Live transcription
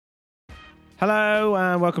Hello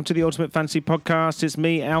and welcome to the Ultimate Fantasy Podcast. It's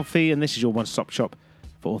me, Alfie, and this is your one-stop shop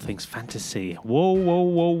for all things fantasy.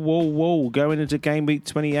 Whoa. Going into Game Week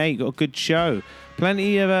 28, got a good show.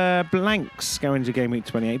 Plenty of blanks going into Game Week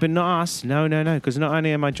 28, but not us. No, because not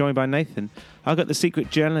only am I joined by Nathan, I've got the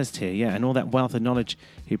secret journalist here, and all that wealth of knowledge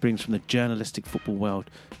he brings from the journalistic football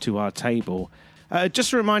world to our table. Just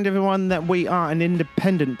to remind everyone that we are an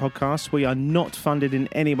independent podcast. We are not funded in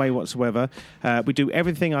any way whatsoever. We do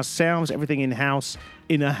everything ourselves, everything in-house,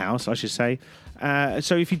 I should say.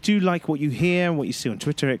 So if you do like what you hear and what you see on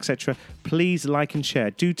Twitter, etc., please like and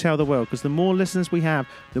share. Do tell the world, because the more listeners we have,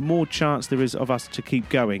 the more chance there is of us to keep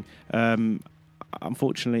going.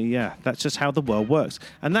 Unfortunately, that's just how the world works.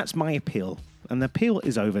 And that's my appeal. And the appeal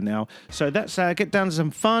is over now. So let's get down to some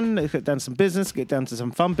fun, let's get down to some business, get down to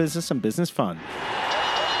some fun business and business fun.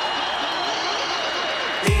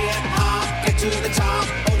 Get to the top,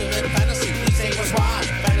 ultimate fantasy, please say what's why.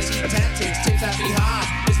 Fantasy tactics, tips that be hard.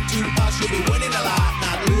 Listen to us, you'll be winning a lot.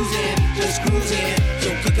 Not losing, just cruising.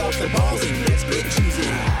 So kick off the balls and let's get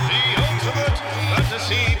choosing. The Ultimate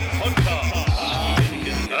Fantasy Podcast.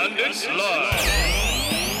 And it's live.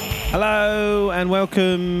 Hello and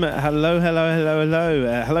welcome. Hello,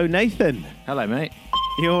 Nathan. Hello, mate.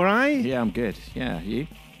 You all right? Yeah, I'm good. Yeah, you?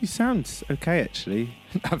 You sound okay, actually.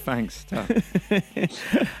 Thanks. Maybe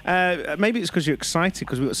it's because you're excited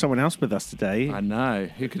because we've got someone else with us today. I know.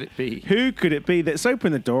 Who could it be? Let's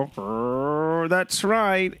open the door. That's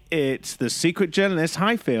right. It's the secret journalist.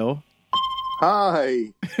 Hi, Phil.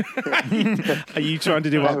 Hi. Are you trying to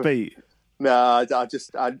do upbeat? No, I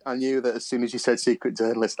knew that as soon as you said secret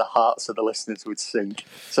journalist, the hearts of the listeners would sink.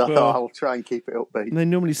 So I thought I'll try and keep it upbeat. They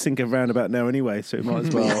normally sink around about now anyway, so it might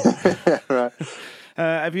as well.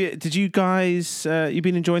 Right. Did you guys, you've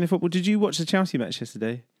been enjoying the football? Did you watch the Chelsea match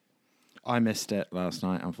yesterday? I missed it last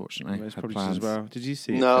night, unfortunately. Well, probably just as well. Did you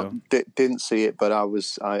see it? No, didn't see it, but I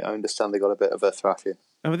understand they got a bit of a thrashing.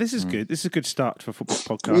 Oh, well, this is good. This is a good start for a football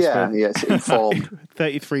podcast. Yeah, it's informed.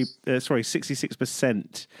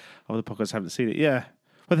 66% of the podcasts haven't seen it. Yeah.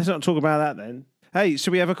 Well, let's not talk about that then. Hey,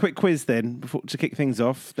 should we have a quick quiz then to kick things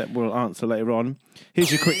off that we'll answer later on?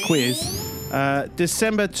 Here's your quick quiz.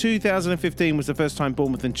 December 2015 was the first time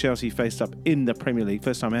Bournemouth and Chelsea faced up in the Premier League,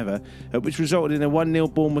 first time ever, which resulted in a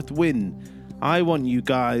 1-0 Bournemouth win. I want you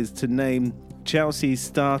guys to name Chelsea's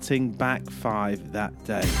starting back five that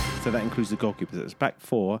day. So that includes the goalkeeper. So it's back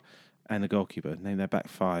four and the goalkeeper. Name their back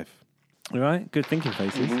five. All right, good thinking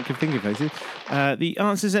faces. Good thinking faces. The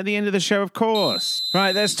answer's at the end of the show, of course.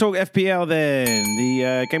 Right, let's talk FPL then.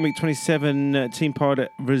 The Game Week 27 Team Pod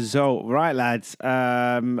result. Right, lads.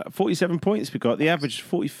 47 points we got. The average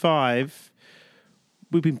 45.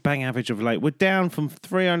 We've been bang average of late. We're down from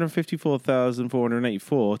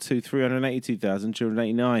 354,484 to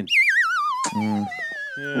 382,289.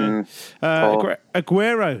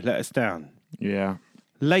 Aguero let us down. Yeah.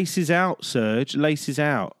 Laces out, Serge. Laces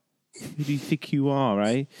out. Who do you think you are,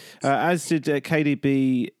 eh? As did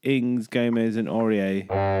KDB, Ings, Gomez, and Aurier.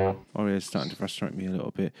 Aurier's starting to frustrate me a little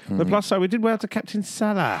bit. But plus side, we did well to captain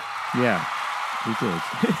Salah. Yeah, we did.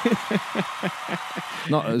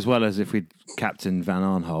 Not as well as if we'd captained Van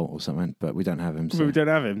Aanholt or something, but we don't have him. So we don't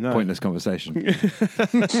have him, no. Pointless conversation. We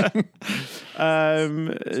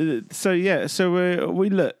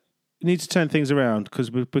need to turn things around because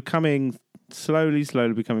we're becoming slowly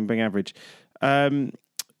becoming bang average.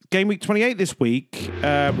 Game Week 28 this week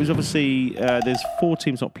was obviously there's 4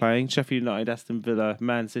 teams not playing: Sheffield United, Aston Villa,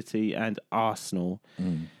 Man City, and Arsenal.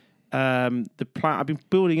 I've been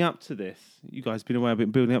building up to this. You guys have been aware. I've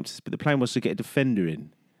been building up to this, but the plan was to get a defender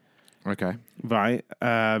in. Okay. Right.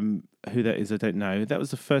 Who that is, I don't know. That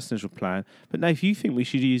was the first initial plan. But now, if you think we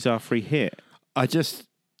should use our free hit,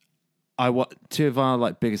 two of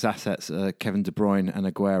our biggest assets are Kevin De Bruyne and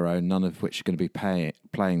Aguero, none of which are going to be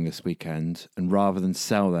playing this weekend. And rather than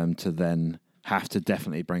sell them to then have to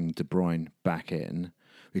definitely bring De Bruyne back in,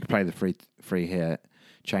 we could play the free hit,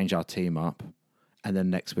 change our team up, and then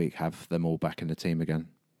next week have them all back in the team again.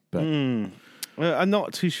 But well, I'm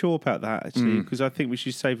not too sure about that actually, because I think we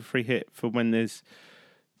should save a free hit for when there's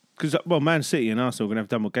Man City and Arsenal are going to have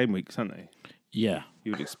double game weeks, aren't they? Yeah.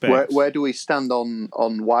 You would expect. Where do we stand on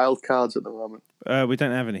wild cards at the moment? We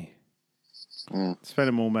don't have any. Spend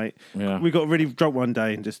them all, mate. Yeah. We got really drunk one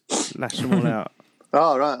day and just lashed them all out.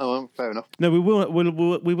 Oh, right. Oh, well, fair enough. No, we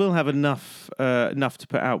will have enough to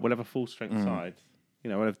put out. We'll have a full strength side.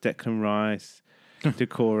 We'll have Declan Rice,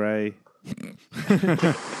 Decore.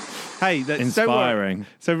 Hey, that's inspiring.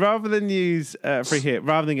 So rather than use free hit,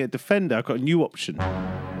 rather than get a defender, I've got a new option.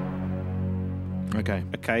 Okay.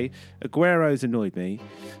 Aguero's annoyed me,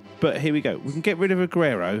 but here we go. We can get rid of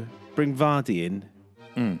Aguero, bring Vardy in,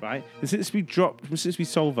 right? And since we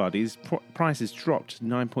sold Vardy, his price has dropped to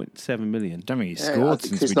 9.7 million. Don't think he's scored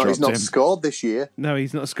since we dropped him. He's not scored this year. No,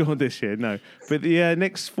 he's not scored this year, no. But the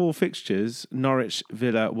next 4 fixtures, Norwich,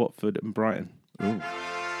 Villa, Watford and Brighton. Ooh.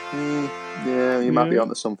 Yeah, you might be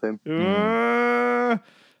onto something.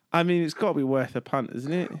 I mean, it's got to be worth a punt,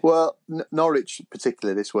 isn't it? Well, Norwich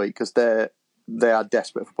particularly this week, because they are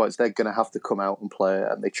desperate for points. They're going to have to come out and play,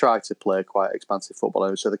 and they try to play quite expansive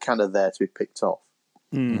football, so they're kind of there to be picked off.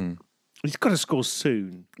 He's got to score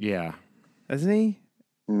soon. Yeah. Hasn't he?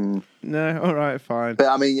 No? All right, fine. But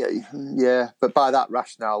I mean, yeah, but by that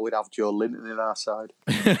rationale, we'd have Joe Linton in our side.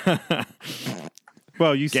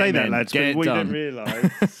 Well, you say that, in. lads, Get but we it don't done. realise.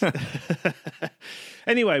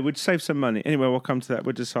 Anyway, we'd save some money. Anyway, we'll come to that.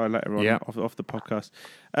 We'll decide later on off the podcast.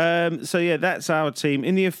 So, yeah, that's our team.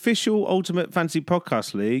 In the official Ultimate Fantasy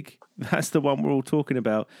Podcast League, that's the one we're all talking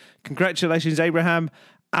about. Congratulations, Abraham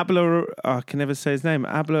I can never say his name.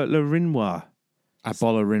 Abla-Larinois.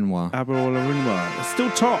 Abla-Larinois. Still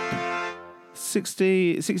top.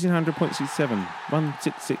 1,600.67.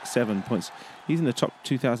 1,667 points. He's in the top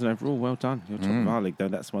 2,000 overall. Well done. You're top of our league, though.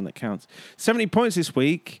 That's the one that counts. 70 points this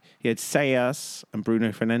week. He had Sayas and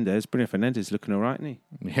Bruno Fernandes. Bruno Fernandes looking all right, isn't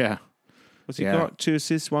he? Yeah. What's he got? 2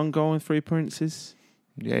 assists, 1 goal and 3 appearances.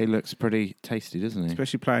 Yeah, he looks pretty tasty, doesn't he?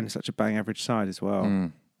 Especially playing such a bang average side as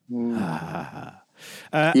well. You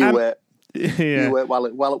wait Yeah. while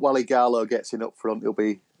Igalo gets in up front. He'll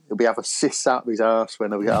be have a cyst out of his arse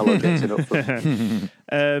when Igalo gets in up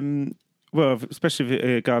front. Well, especially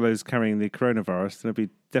if Igalo's carrying the coronavirus, there'll be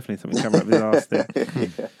definitely something coming up his arse there.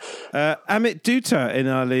 Amit Duta in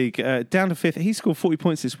our league, down to 5th. He scored 40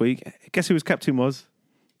 points this week. Guess who his captain was?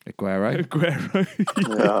 Aguero.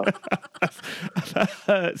 That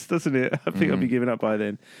hurts, doesn't it? I think I'll be giving up by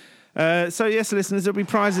then. So, yes, listeners, there'll be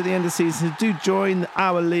prizes at the end of the season. So do join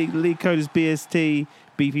our league. The league code is BST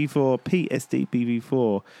BV4, PSD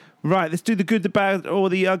BV4. Right, let's do the good, the bad, or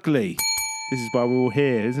the ugly. This is why we're all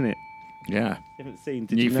here, isn't it? Yeah. You haven't seen,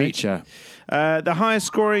 did New you know? feature. The highest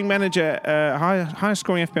scoring manager, highest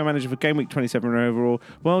scoring FPL manager for game week 27 overall.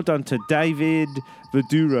 Well done to David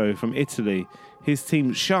Verduro from Italy. His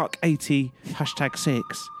team, Shark 80 #6,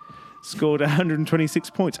 scored 126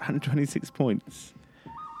 points. 126 points.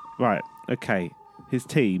 Right, okay. His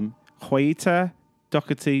team, Huerta,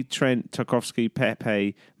 Doherty, Trent, Tarkowski,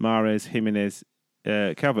 Pepe, Mahrez, Jimenez,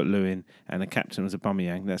 Calvert-Lewin, and the captain was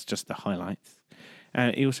Aubameyang. That's just the highlights.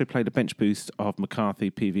 He also played a bench boost of McCarthy,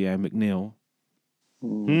 PVA, and McNeil.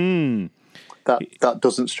 That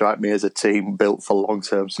doesn't strike me as a team built for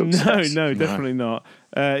long-term success. No, definitely not.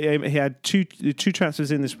 He had two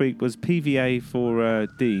transfers in this week. Was PVA for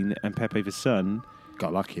Dean and Pepe for Son.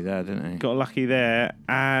 Got lucky there, didn't he? Got lucky there,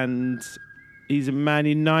 and he's a Man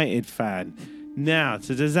United fan. Now,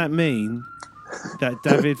 so does that mean that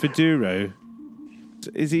David Verduro,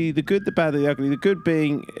 is he the good, the bad, the ugly? The good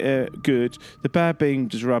being good, the bad being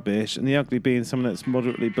just rubbish, and the ugly being someone that's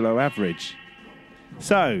moderately below average.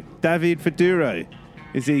 So, David Verduro,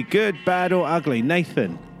 is he good, bad, or ugly?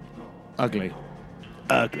 Nathan? Ugly.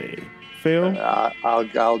 Ugly. Phil?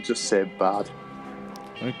 I'll just say bad.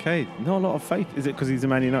 Okay, not a lot of faith. Is it because he's a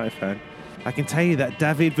Man United fan? I can tell you that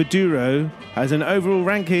David Verduro has an overall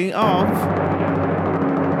ranking of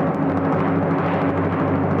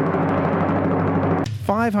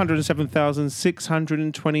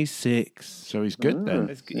 507,626. So he's good then.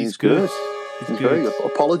 He's good. He's very good.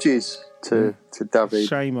 Apologies to David.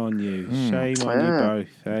 Shame on you. Shame on you both.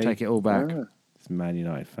 Eh? Take it all back. It's Man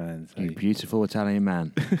United fans. Eh? You beautiful Italian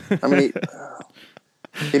man. I mean,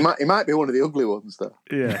 he might be one of the ugly ones, though.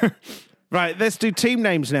 Yeah. Right, let's do team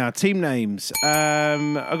names now. Team names.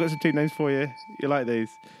 I've got some team names for you. You like these?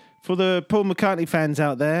 For the Paul McCartney fans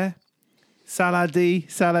out there, Saladi,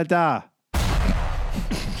 Salada.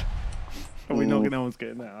 No one's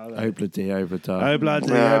getting that, are they? Obladi, Oblada.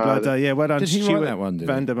 Oblada. Yeah, well done. Did he write that one, did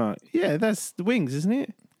he? Vandermark. Yeah, that's the Wings, isn't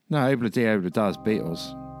it? No, Obladi, Oblada's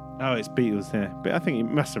Beatles. Oh, it's Beatles, yeah. But I think he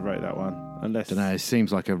must have wrote that one. Unless... I don't know, it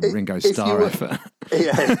seems like a Ringo Starr effort.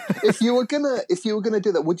 Yeah. If you were gonna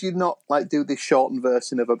do that, would you not like do this shortened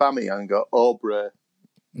version of Aubameyang or Aubrey?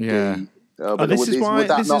 Yeah. This is why...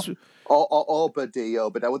 Obadiah,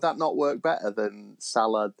 would that not work better than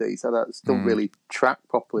Salah D? So that doesn't really track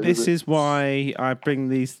properly. This is why I bring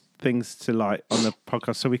these things to light on the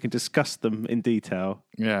podcast so we can discuss them in detail.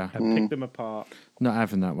 Yeah. And pick them apart. Not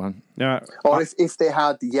having that one. No, or if they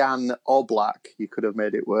had Jan Oblak, you could have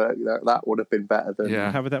made it work. That would have been better than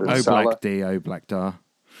how would that work? Oblak D, Oblak Dar.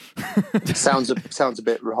 sounds a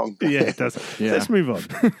bit wrong. Yeah, it does. Yeah. Let's move on.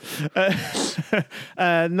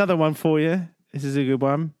 Another one for you. This is a good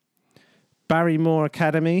one. Barrymore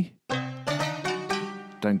Academy.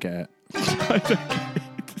 Don't get it. I don't get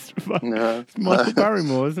it. No. It's Michael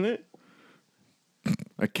Barrymore, isn't it?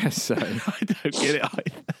 I guess so. I don't get it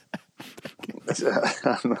either.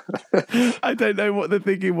 I don't know what the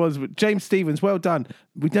thinking was, but James Stevens, well done.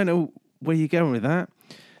 We don't know where you're going with that.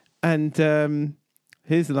 And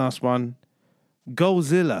here's the last one.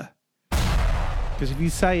 Goalzilla. Because if you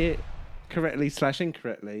say it correctly /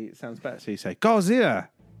 incorrectly, it sounds better. So you say, Goalzilla.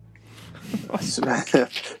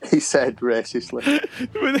 He said racistly.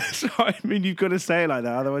 But that's what I mean. You've got to say it like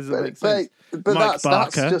that, otherwise it makes sense. But Mike that's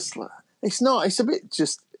Barker. just... It's not. It's a bit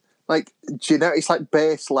just... Like, do you know, it's like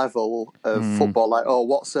base level of football. Like, oh,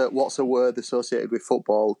 what's a word associated with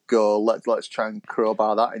football? Goal. Let's try and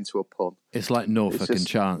crowbar that into a pun. It's like Norfolk just- and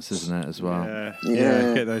Chance, isn't it, as well?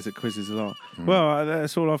 Yeah, I get those at quizzes a lot. Well,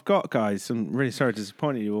 that's all I've got, guys. I'm really sorry to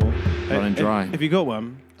disappoint you all. Running dry. Have you got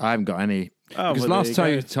one? I haven't got any. Oh, Because well, last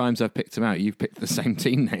there you two times I've picked them out, you've picked the same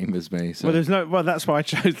team name as me. So Well, there's no. Well, that's why I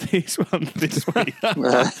chose this one this week.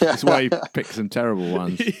 that's why you picked some terrible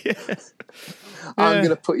ones. I'm going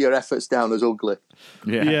to put your efforts down as ugly.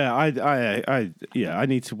 Yeah. I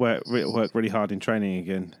need to work really hard in training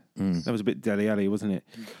again. That was a bit Deli Alley, wasn't it?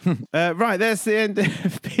 Right, that's the end of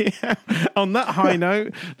FPL. On that high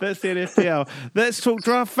note, that's the end of FPL. Let's talk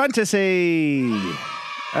draft fantasy.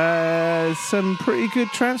 Some pretty good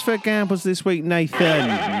transfer gambles this week, Nathan.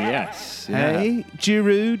 Yes. Yeah. Hey,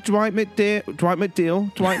 Giroud, Dwight McNeil,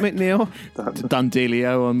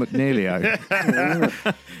 Dundelio or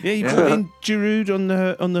McNeilio. Yeah, you put in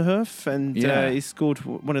Giroud on the hoof, and Yeah. he scored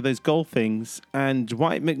one of those goal things. And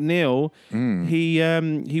Dwight McNeil,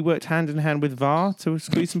 he worked hand in hand with VAR to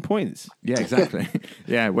squeeze some points. Yeah, exactly.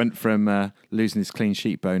 Yeah, went from losing his clean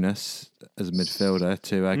sheet bonus as a midfielder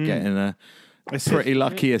to getting a pretty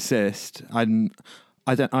lucky assist. I'm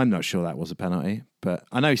not sure that was a penalty, but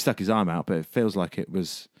I know he stuck his arm out, but it feels like it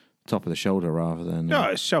was top of the shoulder rather than. No,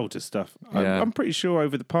 it's shoulder stuff. Yeah. I'm pretty sure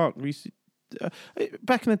over the park, we used to,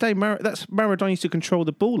 back in the day, Maradona used to control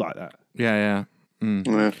the ball like that. Yeah.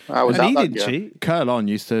 Yeah, I was And at he that didn't game. cheat. Curlon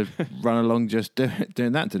used to run along just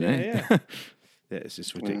doing that, didn't he? Yeah. Yeah, it's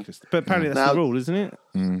just ridiculous. But apparently that's Now- the rule, isn't it?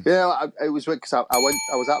 Yeah, it was because I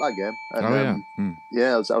was at that game. And, I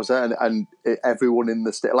was there, and everyone in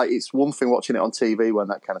the state. Like, it's one thing watching it on TV when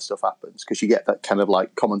that kind of stuff happens, because you get that kind of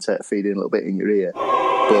like commentator feeding a little bit in your ear.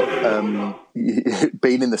 But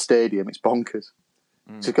being in the stadium, it's bonkers.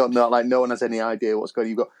 So you've got no one has any idea what's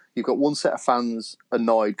going on. You've got one set of fans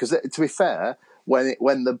annoyed because, to be fair, when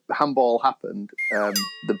the handball happened,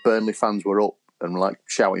 the Burnley fans were up and like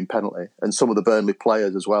shouting penalty, and some of the Burnley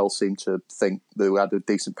players as well seemed to think they had a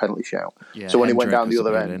decent penalty shout. Yeah, Mm. So when it went Hendrick down the was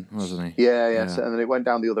other appealing, end, wasn't he? yeah. So, and then it went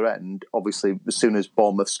down the other end. Obviously, as soon as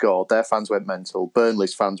Bournemouth scored, their fans went mental.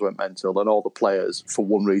 Burnley's fans went mental, and all the players, for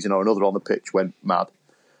one reason or another, on the pitch went mad.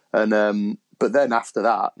 And but then after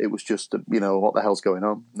that, it was just what the hell's going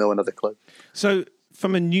on? No one had a clue. So,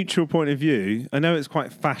 from a neutral point of view, I know it's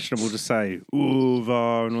quite fashionable to say "ooh,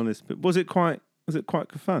 VAR" and all this, but was it quite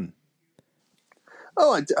good fun?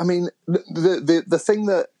 Oh, I mean, the thing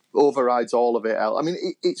that overrides all of it, I mean,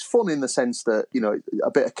 it's fun in the sense that,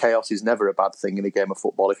 a bit of chaos is never a bad thing in a game of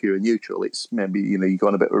football if you're a neutral. It's maybe, you go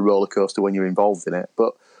on a bit of a roller coaster when you're involved in it.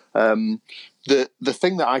 But the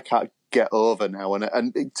thing that I can't get over now,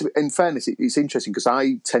 and in fairness, it's interesting because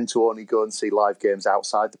I tend to only go and see live games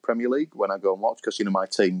outside the Premier League when I go and watch, because, my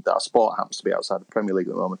team, that sport happens to be outside the Premier League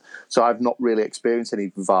at the moment. So I've not really experienced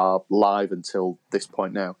any VAR live until this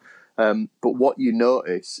point now. But what you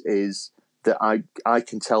notice is that I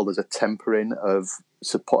can tell there's a tempering of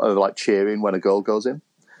support, of like cheering when a goal goes in,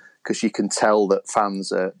 because you can tell that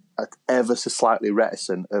fans are ever so slightly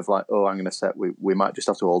reticent of like, oh, I'm going to say we might just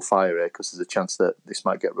have to hold fire here because there's a chance that this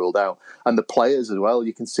might get ruled out. And the players as well,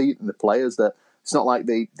 you can see it in the players that it's not like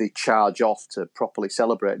they charge off to properly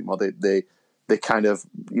celebrate anymore. They kind of,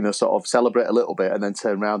 sort of celebrate a little bit and then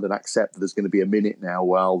turn around and accept that there's going to be a minute now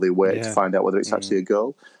while they wait to find out whether it's actually a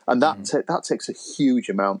goal. And that takes a huge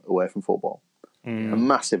amount away from football. A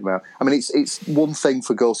massive amount. I mean, it's one thing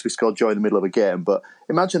for goals to be scored during the middle of a game, but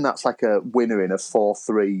imagine that's like a winner in a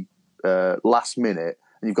 4-3 last minute,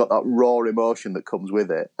 and you've got that raw emotion that comes with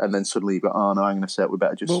it, and then suddenly you've got, oh no, I'm going to say we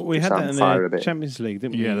better just Well, we had that in fire a the bit. Champions League,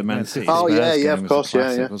 didn't we? Yeah, the Man City. Oh, Spurs yeah, game of was course, a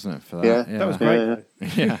classic, yeah. wasn't it? For that, Yeah, That was great.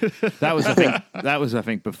 Yeah. Yeah, that was I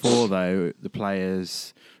think before though the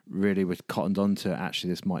players really were cottoned on to actually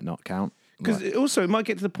this might not count. Because also it might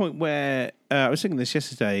get to the point where I was thinking this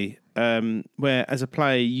yesterday, where as a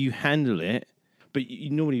player you handle it, but you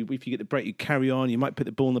normally if you get the break you carry on. You might put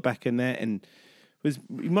the ball in the back of net, and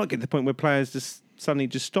you might get to the point where players just suddenly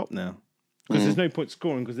just stop now. Because there's no point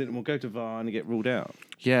scoring because then it will go to VAR and get ruled out.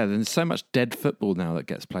 Yeah, there's so much dead football now that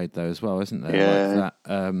gets played though as well, isn't there? Yeah. Like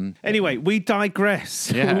that, Anyway, we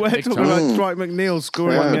digress. Yeah, We're big talking time. about Dwight McNeil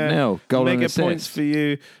scoring McNeil, goal and mega assist. points for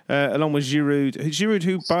you, along with Giroud. Giroud,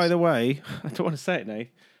 who, by the way, I don't want to say it,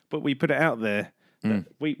 Nate, but we put it out there.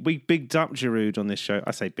 We bigged up Giroud on this show.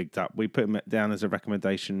 I say bigged up. We put him down as a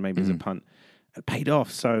recommendation, maybe as a punt. It paid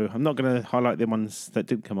off, so I'm not going to highlight the ones that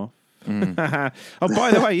didn't come off. Oh,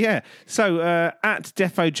 by the way, yeah. So at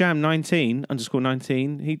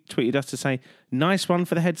DefoJam19_19, he tweeted us to say, nice one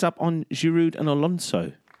for the heads up on Giroud and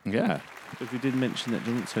Alonso. yeah. Because we did mention that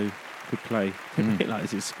Alonso could play. Didn't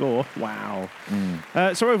realise his score. Wow.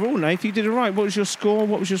 So overall, Nath, you did it right. What was your score?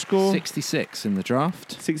 66 in the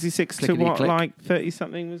draft. 66 to Clickety what, click. like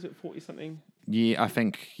 30-something? Was it 40-something? Yeah, I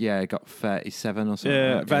think, it got 37 or something.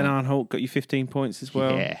 Yeah, like Van that. Aanholt got you 15 points as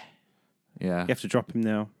well. Yeah. You have to drop him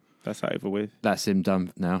now. That's over with. That's him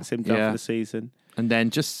done now. That's him done for the season. And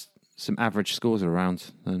then just some average scores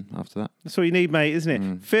around then after that. That's all you need, mate, isn't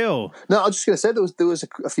it? Phil? No, I was just going to say there was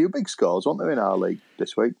a few big scores, weren't there, in our league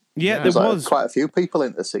this week? Yeah, There there was was. quite a few people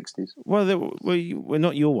into the 60s. Well, well,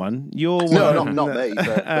 not your one. Your one. No, not me.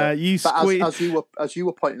 But, you but squeezed. as you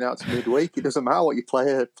were pointing out to midweek, it doesn't matter what your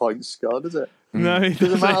player points score, does it? No, it It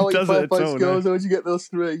doesn't matter what your doesn't player at points all. scores, No. or you get those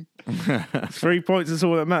 3. 3 points is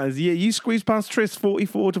all that matters. Yeah, you squeezed past Tris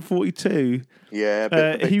 44-42. Yeah,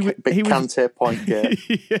 big he was- Kante point game.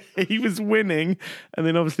 He was winning, and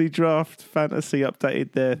then obviously Draft Fantasy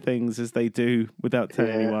updated their things as they do without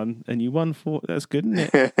telling anyone, and you won 4. That's good,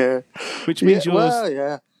 isn't it? Which means yours. Well,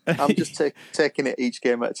 yeah. I'm just taking it each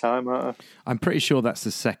game at a time, aren't I? I'm pretty sure that's the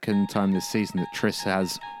second time this season that Tris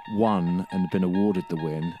has won and been awarded the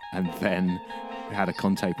win and then had a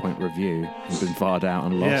Conte point review and been VAR'd out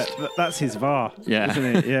and Yeah, lost. that's his VAR, Yeah. isn't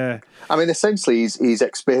it? Yeah. I mean, essentially, he's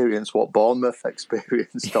experienced what Bournemouth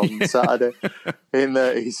experienced on Saturday.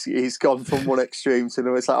 He's gone from one extreme to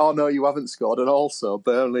another. It's like, oh no, you haven't scored, and also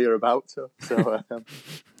Burnley are about to. So,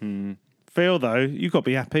 Phil, though, you've got to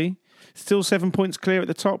be happy. Still 7 points clear at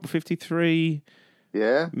the top, 53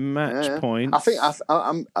 yeah, match points. I think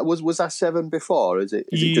was I 7 before? Is it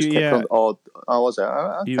just kept yeah. on? Or was it?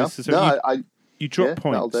 You dropped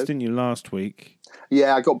that'll points, do. didn't you, last week?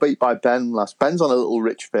 Yeah, I got beat by Ben last. Ben's on a little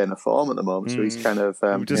rich vein of form at the moment, so he's kind of. We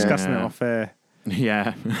were discussing it Yeah. off air.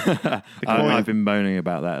 Yeah. I've been moaning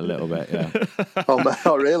about that a little bit, yeah.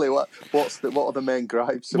 Oh, really? What are the main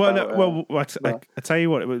gripes? About, I tell you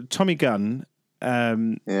what, Tommy Gunn,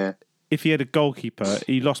 yeah. if he had a goalkeeper,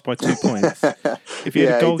 he lost by 2 points. If he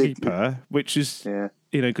had Yeah, a he did. goalkeeper, which is, Yeah.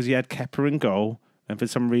 because he had Kepa in goal, and for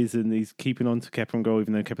some reason he's keeping on to Kepa in goal,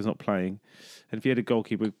 even though Kepa's not playing. And if he had a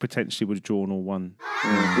goalkeeper, he potentially would have drawn or won.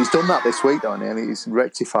 He's done that this week, though, and he's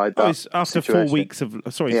rectified that. It's after situation. 4 weeks of,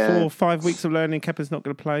 5 weeks of learning, Kepa's not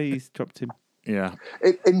going to play, he's dropped him. Yeah.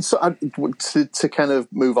 To kind of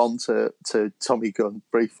move on to Tommy Gunn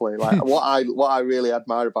briefly, like what I really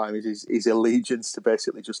admire about him is his allegiance to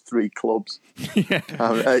basically just 3 clubs. Yeah.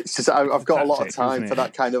 It's just I've got a lot of Tactic, time isn't for it?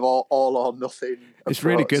 that kind of all or nothing. It's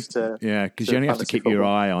really good. To, Yeah, because to you only have to fantasy keep your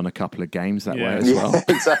football. eye on a couple of games that Yeah. way as Yeah, well.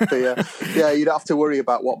 exactly. Yeah, you don't have to worry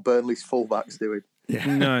about what Burnley's fullback's doing.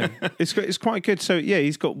 No, it's quite good. So, yeah,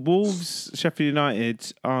 he's got Wolves, Sheffield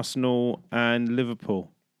United, Arsenal, and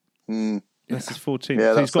Liverpool. That's his 14.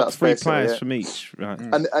 Yeah, so he's got that's 3 basically players it. from each. Right.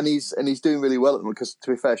 And he's doing really well at them because,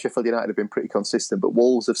 to be fair, Sheffield United have been pretty consistent, but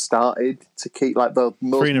Wolves have started to keep like the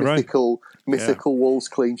most 3 in a row. mythical Wolves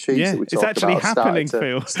clean sheets Yeah, that we it's talked actually about happening,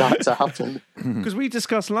 Phil. Started to happen. Because we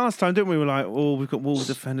discussed last time, didn't we? We were like, oh, we've got Wolves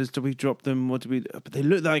defenders. Do we drop them? What do we? But they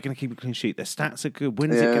look like they're going to keep a clean sheet. Their stats are good.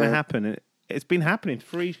 When is it going to happen? And it's been happening.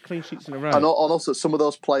 3 clean sheets in a row. And also some of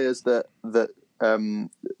those players that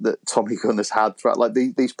Tommy Gunn has had throughout, like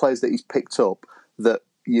these players that he's picked up, that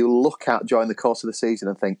you look at during the course of the season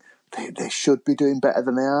and think they should be doing better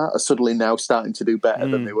than they are suddenly now starting to do better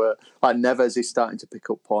than they were. Like Neves is starting to pick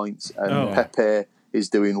up points, and Pepe is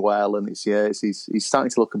doing well, and he's starting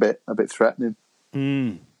to look a bit threatening.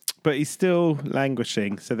 But he's still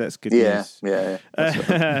languishing, so that's good Yeah, news.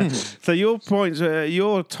 yeah. So your points,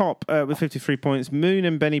 your top with 53 points. Moon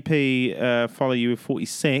and Benny P follow you with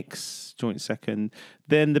 46, joint second.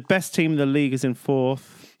 Then the best team in the league is in 4th.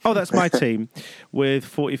 Oh, that's my team with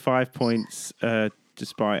 45 points,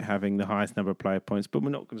 despite having the highest number of player points. But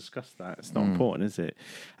we're not going to discuss that. It's not important, is it?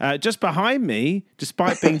 Just behind me,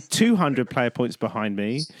 despite being 200 player points behind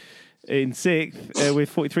me, in 6th with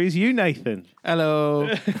 43 is you, Nathan. Hello.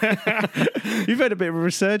 You've had a bit of a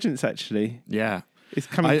resurgence, actually. Yeah. It's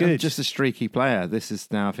coming I'm good. just a streaky player. This is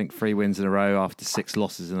now, I think, 3 wins in a row after 6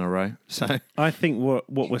 losses in a row. So I think what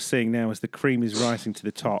we're seeing now is the cream is rising to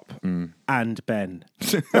the top, and Ben.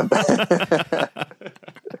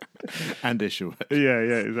 and Isherwood. Yeah,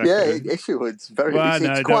 exactly. Yeah, Isherwood's very.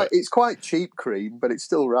 It's quite cheap cream, but it's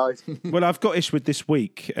still rising. Well, I've got Isherwood this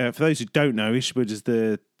week. For those who don't know, Isherwood is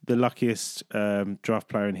the luckiest draft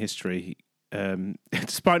player in history.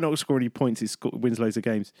 Despite not scoring any points, he wins loads of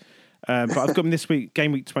games. But I've got him this week,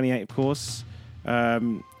 game week 28, of course.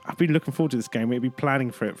 I've been looking forward to this game. We've been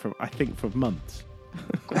planning for it for months.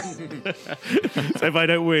 So if I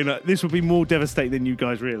don't win, this will be more devastating than you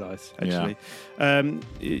guys realise, actually. Yeah.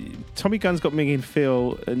 Tommy Gunn's got Ming and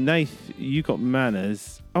Phil. Nath, you got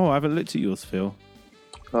Manners. Oh, I haven't looked at yours, Phil.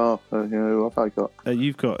 Oh, who have I got?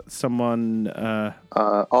 You've got someone...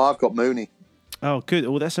 I've got Mooney. Oh, good.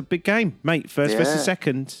 Oh, that's a big game, mate. First versus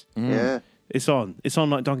second. Yeah. It's on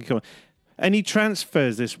like Donkey Kong. Any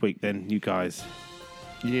transfers this week then, you guys?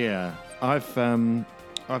 Yeah. I've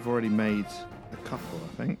already made a couple, I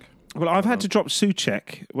think. Well, I've had to drop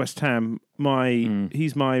Souček, West Ham.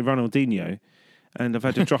 He's my Ronaldinho, and I've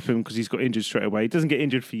had to drop him because he's got injured straight away. He doesn't get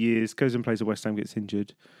injured for years, goes and plays at West Ham, gets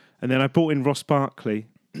injured. And then I bought in Ross Barkley.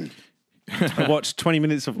 I watched 20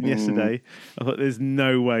 minutes of him yesterday. I thought, there's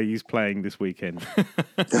no way he's playing this weekend.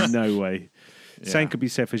 No way. Yeah. Same could be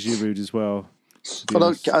said for Giroud as well.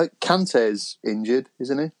 Although Kante's injured,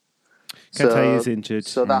 isn't he? Kante is injured.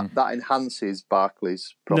 So that enhances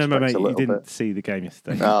Barkley's prospects no, mate, a little you didn't bit. See the game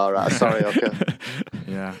yesterday. Oh, right. Sorry, okay.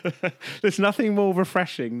 Yeah. There's nothing more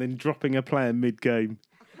refreshing than dropping a player mid-game.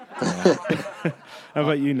 How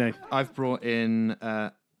about you, Nate? I've brought in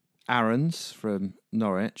Aarons from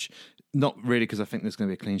Norwich. Not really because I think there's going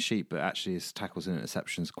to be a clean sheet, but actually his tackles and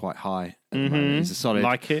interceptions quite high at the moment. He's a solid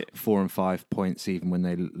 4 and 5 points even when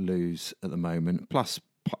they lose at the moment, plus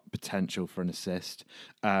potential for an assist.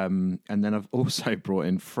 And then I've also brought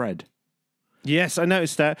in Fred. Yes, I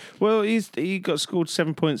noticed that. Well, he got scored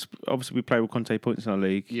 7 points. Obviously, we play with Conte points in our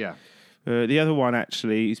league. Yeah. The other one,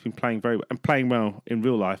 actually, he's been playing very well, and playing well in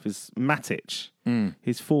real life, is Matic.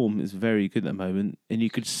 His form is very good at the moment, and you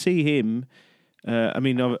could see him... they've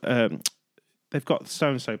got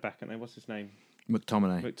so-and-so back, and what's his name?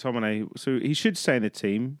 McTominay. So he should stay in the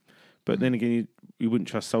team, but then again, you wouldn't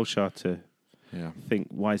trust Solskjaer to think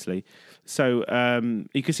wisely. So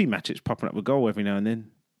you can see Matic popping up a goal every now and then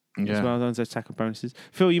as well, those tackle bonuses.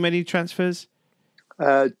 Phil, you made any transfers?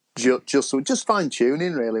 Just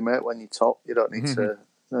fine-tuning, really, mate, when you're top. You don't need to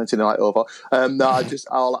like over.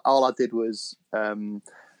 All I did was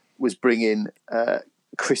bring in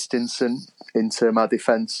Christensen into my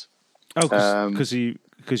defence. Oh, because you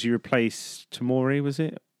replaced Tomori, was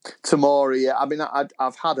it? Tomori, yeah. I mean,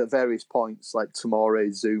 I've had at various points like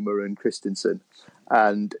Tomori, Zuma, and Christensen,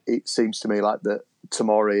 and it seems to me like that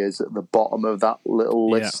Tomori is at the bottom of that little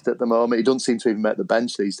list at the moment. He doesn't seem to even make the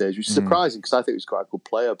bench these days, which is surprising because I think he's quite a good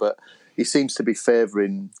player, but he seems to be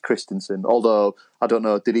favouring Christensen. Although I don't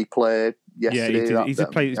know, did he play yesterday? Yeah, he's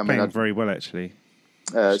playing very well actually.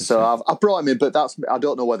 So I brought him in, but I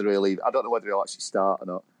don't know whether he'll actually start or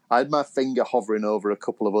not. I had my finger hovering over a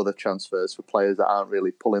couple of other transfers for players that aren't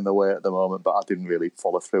really pulling their weight at the moment, but I didn't really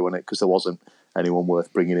follow through on it because there wasn't anyone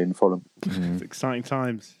worth bringing in for them. It's exciting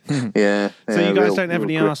times. Yeah. So you guys don't have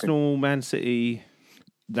any Arsenal, Man City?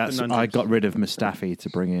 I got rid of Mustafi to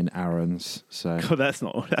bring in Aarons. So that's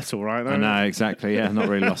all right. I know, exactly. Yeah, not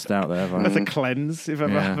really lost out there. That's a cleanse if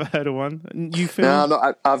I've ever heard of one. You Phil?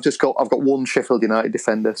 No, I've got one Sheffield United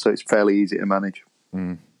defender, so it's fairly easy to manage.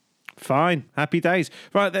 Fine, happy days.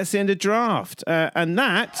 Right, that's the end of draft, and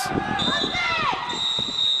that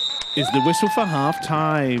is the whistle for half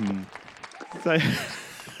time. So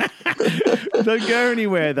don't go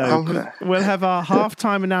anywhere though. We'll have our half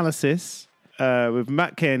time analysis with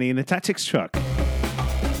Matt Kearney in the Tactics Truck.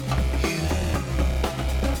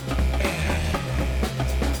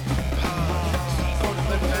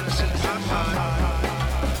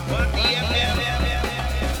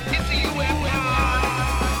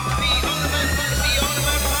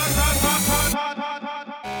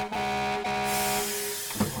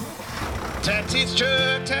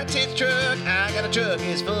 Tactics truck, I got a truck,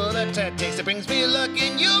 it's full of tactics. It brings me luck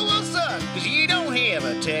and you will suck, cause you don't have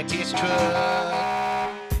a tactics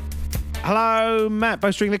truck. Hello, Matt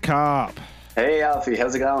Bowstring the Carp. Hey Alfie,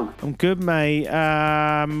 how's it going? I'm good, mate.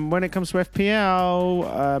 When it comes to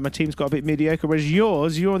FPL, my team's got a bit mediocre, whereas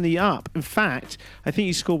you're on the up. In fact, I think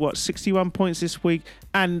you scored, 61 points this week,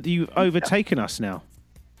 and you've overtaken us now.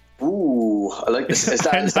 Ooh, I like this. Is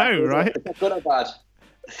that right? Is that good or bad?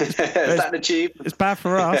 Is that an achievement? It's bad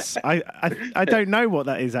for us. I don't know what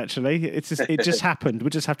that is actually. It just happened. We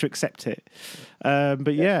just have to accept it.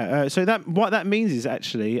 But yeah, so what that means is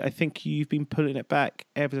actually, I think you've been pulling it back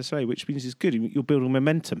ever so slowly, which means it's good. You're building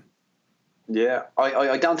momentum. Yeah,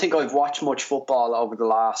 I don't think I've watched much football over the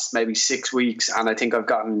last maybe 6 weeks, and I think I've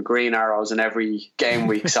gotten green arrows in every game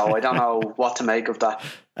week, so I don't know what to make of that.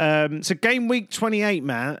 So game week 28,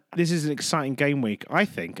 Matt, this is an exciting game week, I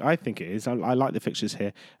think it is. I like the fixtures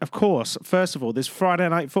here. Of course, first of all, there's Friday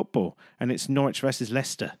night football, and it's Norwich versus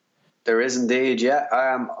Leicester. There is indeed, yeah.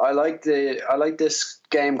 I like this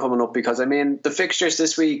game coming up because, I mean, the fixtures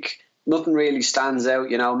this week, nothing really stands out,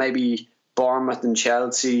 maybe Bournemouth and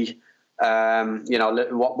Chelsea,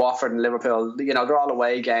 Watford and Liverpool, they're all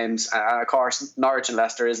away games. Of course, Norwich and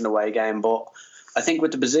Leicester is an away game, but I think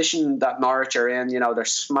with the position that Norwich are in, they're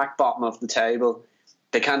smack bottom of the table.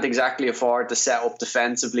 They can't exactly afford to set up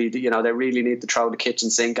defensively. They really need to throw the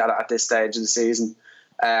kitchen sink at this stage of the season.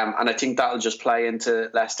 And I think that'll just play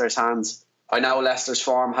into Leicester's hands. I know Leicester's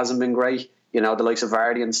form hasn't been great, the likes of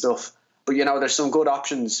Vardy and stuff. But, there's some good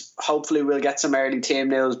options. Hopefully we'll get some early team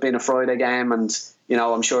news being a Friday game, and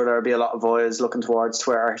I'm sure there'll be a lot of eyes looking towards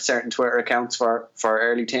Twitter, certain Twitter accounts for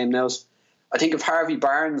early team news. I think if Harvey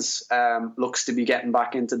Barnes looks to be getting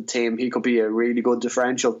back into the team, he could be a really good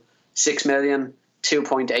differential. 6 million,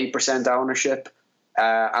 2.8% ownership.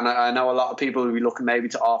 And I know a lot of people will be looking maybe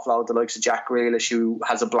to offload the likes of Jack Grealish, who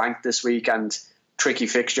has a blank this week and tricky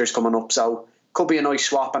fixtures coming up. So could be a nice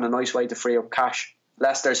swap and a nice way to free up cash.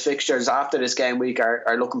 Leicester's fixtures after this game week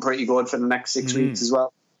are looking pretty good for the next 6 weeks as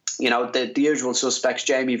well. The usual suspects,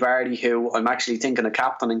 Jamie Vardy, who I'm actually thinking of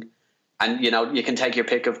captaining. And, you can take your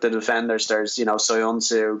pick of the defenders. There's,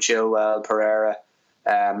 Soyuncu, Chilwell, Pereira,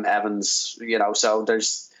 Evans, so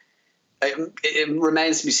there's... It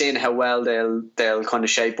remains to be seen how well they'll kind of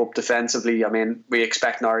shape up defensively. I mean, we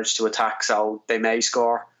expect Norwich to attack, so they may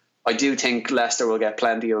score. I do think Leicester will get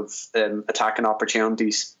plenty of attacking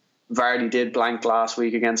opportunities. Vardy did blank last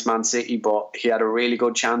week against Man City, but he had a really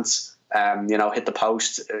good chance. Hit the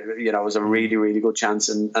post. It was a really, really good chance,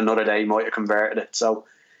 and another day he might have converted it. So,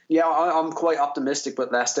 yeah, I'm quite optimistic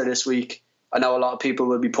with Leicester this week. I know a lot of people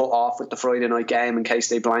will be put off with the Friday night game in case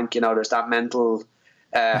they blank. There's that mental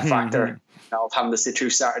factor of having to sit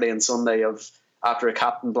through Saturday and Sunday after a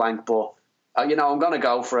captain blank. But I'm going to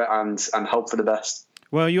go for it and hope for the best.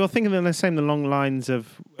 Well, you're thinking the same along the lines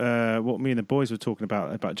of what me and the boys were talking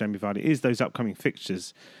about Jamie Vardy, is those upcoming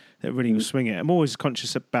fixtures that really will swing it. I'm always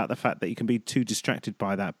conscious about the fact that you can be too distracted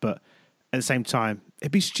by that, but at the same time,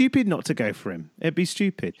 it'd be stupid not to go for him. It'd be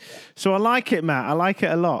stupid. So I like it, Matt. I like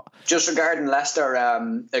it a lot. Just regarding Leicester,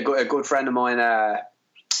 a good friend of mine,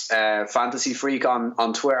 Fantasy Freak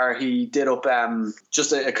on Twitter, he did up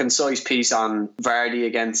just a concise piece on Vardy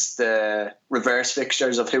against the reverse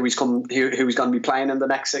fixtures of who he's going to be playing in the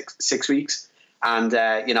next six weeks. And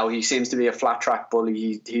he seems to be a flat track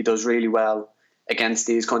bully. He does really well against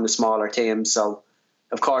these kind of smaller teams. So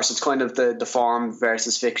of course it's kind of the form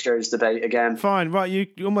versus fixtures debate again. Fine, right? You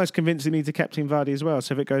almost convincing me to captain Vardy as well.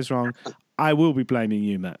 So if it goes wrong, I will be blaming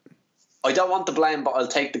you, Matt. I don't want the blame, but I'll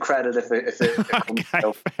take the credit if it comes okay,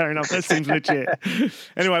 fair enough. That seems legit.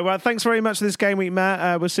 Anyway, well, thanks very much for this game week,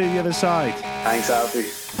 Matt. We'll see you the other side. Thanks, Alfie.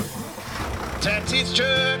 Tactics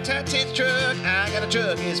truck, I got a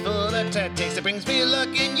truck, it's full of tactics. That brings me luck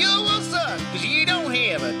and you will suck, cause you don't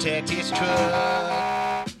have a tactics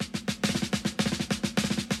truck.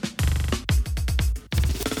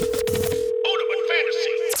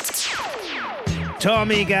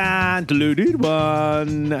 Tommy Gann, deluded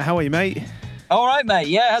one. How are you, mate? All right, mate.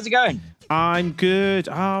 Yeah, how's it going? I'm good.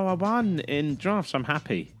 Oh, I won in drafts. I'm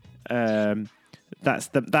happy. That's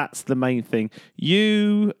the main thing.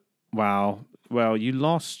 You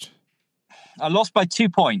lost. I lost by 2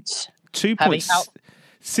 points. 2 points.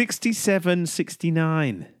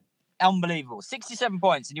 67-69. Unbelievable. 67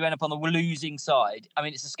 points, and you end up on the losing side. I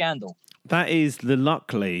mean, it's a scandal. That is the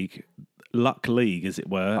luck league, as it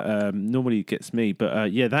were. Normally it gets me,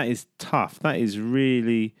 but that is tough. That is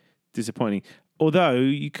really disappointing. Although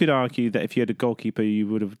you could argue that if you had a goalkeeper, you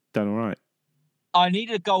would have done all right. I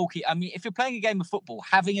needed a goalkeeper. I mean, if you're playing a game of football,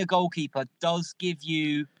 having a goalkeeper does give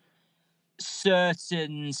you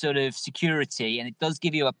certain sort of security, and it does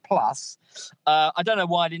give you a plus. I don't know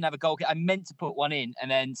why I didn't have a goalkeeper. I meant to put one in, and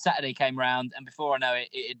then Saturday came round, and before I know it,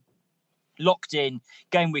 it had locked in.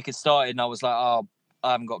 Game week had started, and I was like, oh,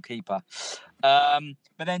 I haven't got a keeper. But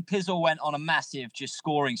then Pizzle went on a massive just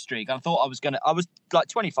scoring streak. I thought I was like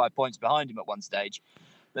 25 points behind him at one stage.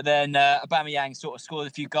 But then Aubameyang sort of scored a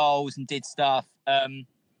few goals and did stuff. I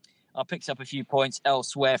picked up a few points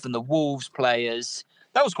elsewhere from the Wolves players.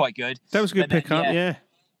 That was quite good. That was a good pickup, yeah.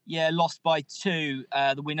 lost by 2.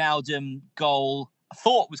 The Wijnaldum goal I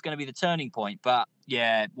thought was going to be the turning point, but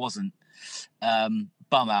yeah, it wasn't.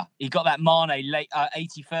 Bummer. He got that Mane late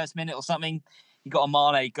 81st minute or something. He got a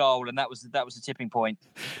Mane goal, and that was the tipping point.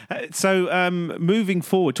 So moving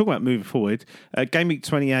forward, talking about moving forward, game week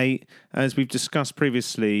 28, as we've discussed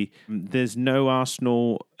previously, there's no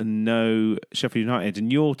Arsenal and no Sheffield United,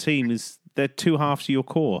 and your team they're 2 halves of your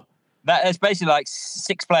core. It's basically like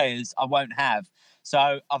 6 players I won't have. So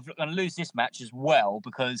I'm going to lose this match as well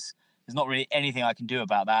because there's not really anything I can do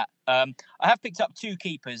about that. I have picked up 2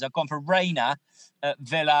 keepers. I've gone for Reina at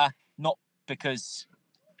Villa, not because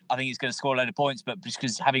I think he's going to score a load of points, but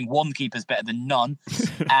because having one keeper is better than none.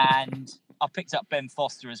 And I've picked up Ben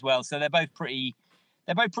Foster as well. So they're both pretty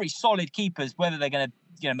solid keepers. Whether they're going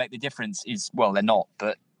to make the difference is, well, they're not,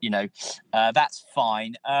 but that's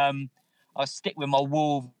fine. I'll stick with my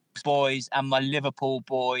Wolves boys and my Liverpool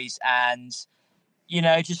boys, and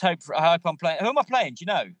just I hope I'm playing. Who am I playing? Do you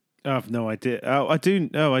know? I have no idea. Oh, I do.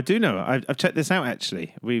 Oh, I do know. I've checked this out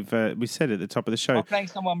actually. We said it at the top of the show. I'm playing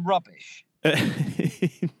someone rubbish.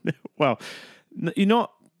 Well, you're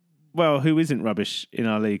not. Well, who isn't rubbish in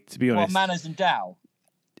our league? To be honest, Manners and Dow.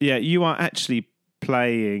 Yeah, you are actually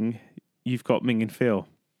playing. You've got Ming and Phil.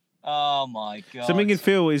 Oh my god! So Ming and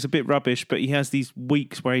Phil is a bit rubbish, but he has these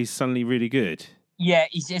weeks where he's suddenly really good. Yeah,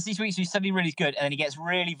 he has these weeks where he's suddenly really good, and then he gets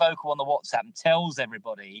really vocal on the WhatsApp and tells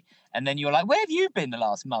everybody, and then you're like, "Where have you been the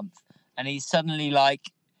last month?" And he's suddenly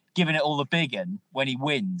like giving it all the big un when he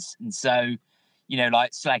wins, and so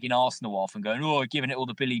like slagging Arsenal off and going, "Oh, giving it all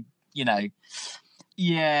the Billy,"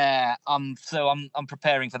 Yeah, I'm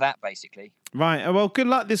preparing for that basically. Right. Well, good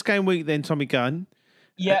luck this game week then, Tommy Gunn.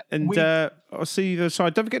 Yeah, and I'll see you the other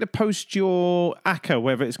side. Don't forget to post your ACCA,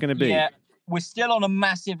 wherever it's going to be. Yeah, we're still on a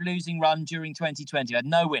massive losing run during 2020. We had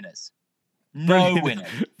no winners. No winners.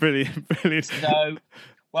 Brilliant. So,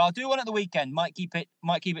 well, I'll do one at the weekend. Might keep it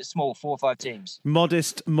small, 4 or 5 teams.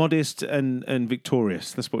 Modest, and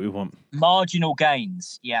victorious. That's what we want. Marginal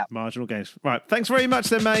gains. Yeah. Marginal gains. Right. Thanks very much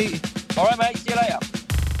then, mate. All right, mate. See you later.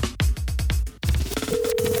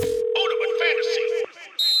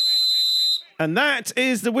 And that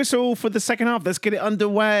is the whistle for the second half. Let's get it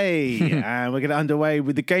underway. And we're getting underway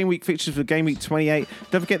with the game week fixtures for game week 28.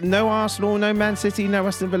 Don't forget, no Arsenal, no Man City, no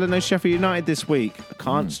Aston Villa, no Sheffield United this week. I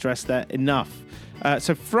can't stress that enough.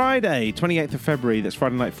 So Friday, 28th of February, that's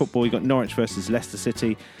Friday Night Football. You got Norwich versus Leicester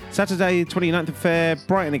City. Saturday, 29th of Feb,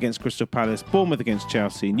 Brighton against Crystal Palace, Bournemouth against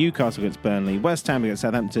Chelsea, Newcastle against Burnley, West Ham against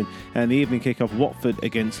Southampton, and the evening kickoff, Watford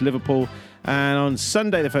against Liverpool. And on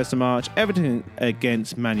Sunday, the 1st of March, Everton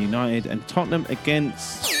against Man United and Tottenham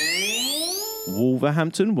against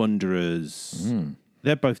Wolverhampton Wanderers.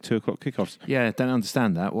 They're both 2:00 kickoffs. Yeah, don't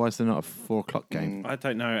understand that. Why is there not a 4:00 game? I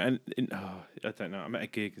don't know. I don't know. I'm at a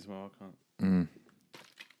gig as well. I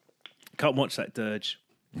can't watch that dirge.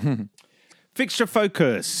 Fixture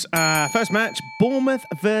focus. First match, Bournemouth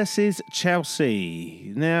versus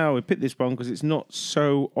Chelsea. Now, we picked this one because it's not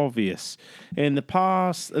so obvious. In the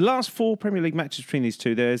last 4 Premier League matches between these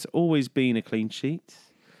two, there's always been a clean sheet.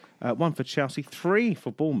 1 for Chelsea, 3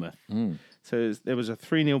 for Bournemouth. So there was a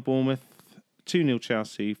 3-0 Bournemouth, 2-0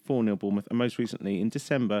 Chelsea, 4-0 Bournemouth, and most recently in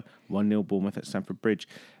December, 1-0 Bournemouth at Stamford Bridge.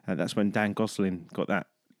 That's when Dan Gosling got that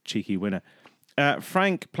cheeky winner.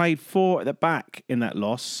 Frank played 4 at the back in that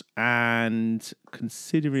loss, and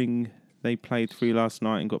considering they played 3 last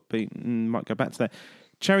night and got beaten, might go back to that.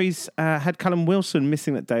 Cherries had Callum Wilson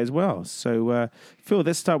missing that day as well. So, Phil,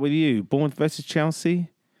 let's start with you. Bournemouth versus Chelsea?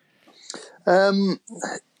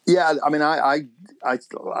 Yeah, I mean, I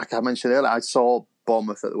like I mentioned earlier, I saw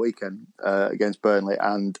Bournemouth at the weekend against Burnley,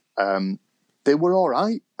 and they were all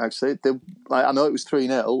right, actually. I know it was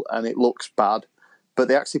 3-0 and it looks bad, but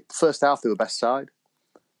they actually, first half, they were best side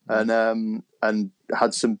and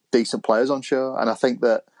had some decent players on show. And I think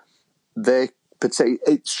that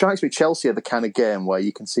it strikes me Chelsea are the kind of game where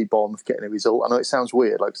you can see Bournemouth getting a result. I know it sounds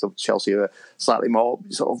weird, like Chelsea are a slightly more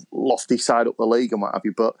sort of lofty side up the league and what have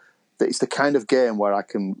you, but it's the kind of game where I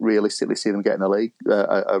can realistically see them getting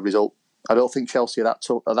a result. I don't think Chelsea are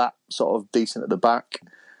that sort of decent at the back.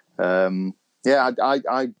 I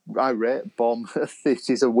rate Bournemouth. This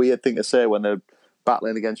is a weird thing to say when they're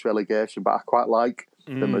battling against relegation, but I quite like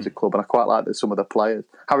them as a club, and I quite like some of the players.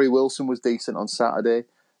 Harry Wilson was decent on Saturday.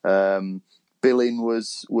 Billing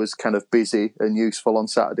was kind of busy and useful on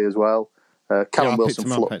Saturday as well. Callum Wilson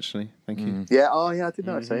picked him up, actually. Thank you. Yeah, I did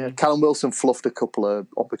notice. Yeah. Callum Wilson fluffed a couple of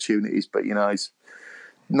opportunities, but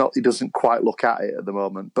he doesn't quite look at it at the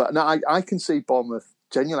moment. But no, I can see Bournemouth.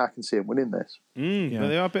 Genuinely, I can see him winning this. But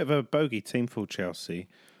they are a bit of a bogey team for Chelsea.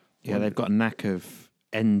 Yeah, they've got a knack of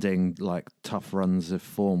ending like tough runs of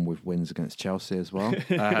form with wins against Chelsea as well.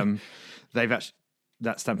 They've actually,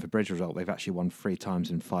 that Stamford Bridge result, they've actually won 3 times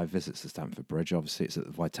in 5 visits to Stamford Bridge. Obviously, it's at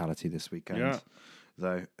the Vitality this weekend,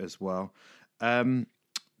 though, as well.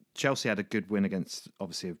 Chelsea had a good win against,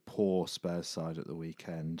 obviously, a poor Spurs side at the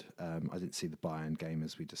weekend. I didn't see the Bayern game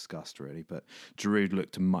as we discussed, really, but Giroud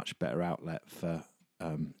looked a much better outlet for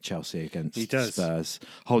Chelsea against Spurs,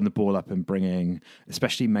 holding the ball up and bringing,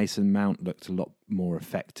 especially Mason Mount looked a lot more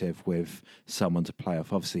effective with someone to play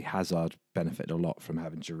off. Obviously, Hazard benefited a lot from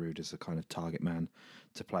having Giroud as a kind of target man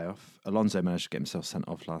to play off. Alonso managed to get himself sent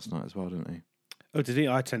off last night as well, didn't he? Oh, did he?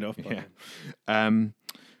 I turned it off. Yeah.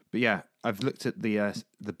 But yeah, I've looked at the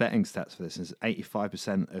betting stats for this. There's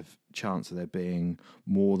 85% of chance of there being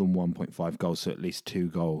more than 1.5 goals, so at least 2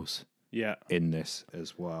 goals. In this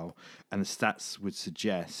as well. And the stats would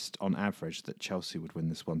suggest, on average, that Chelsea would win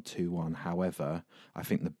this one 2-1. However, I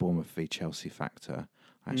think the Bournemouth v Chelsea factor,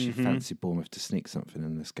 I actually fancy Bournemouth to sneak something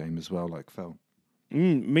in this game as well, like Phil.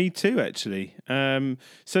 Me too, actually.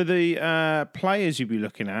 So the players you'd be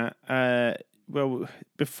looking at, well,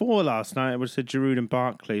 before last night, I would have said Giroud and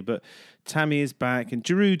Barkley, but Tammy is back, and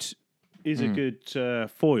Giroud is a good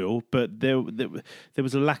foil, but there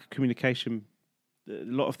was a lack of communication. A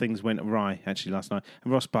lot of things went awry, actually, last night.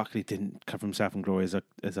 And Ross Barkley didn't cover himself in glory,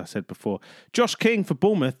 as I said before. Josh King for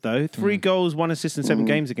Bournemouth, though. 3 goals, 1 assist in 7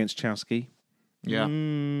 games against Chelsea. Yeah.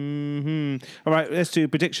 All right, let's do a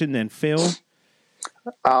prediction then. Phil?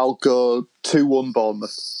 I'll go 2-1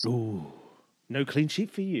 Bournemouth. Ooh, no clean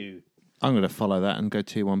sheet for you. I'm going to follow that and go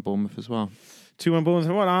 2-1 Bournemouth as well. 2-1 Bournemouth.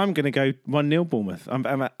 Well, I'm going to go 1-0 Bournemouth.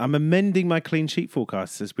 I'm amending my clean sheet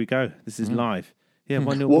forecasts as we go. This is live. Yeah,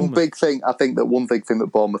 1-0 One big thing, I think that one big thing that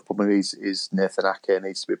Bournemouth probably needs is Nathan Ake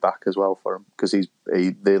needs to be back as well for him, because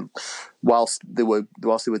whilst they were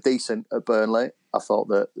decent at Burnley, I thought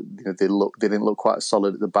that they didn't look quite as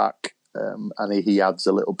solid at the back, and he adds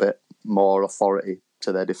a little bit more authority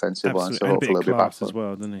to their defensive line. So hopefully he'll be back as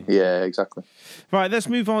well, doesn't he? Yeah, exactly. Right, let's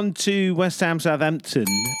move on to West Ham Southampton.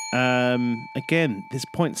 Again, there's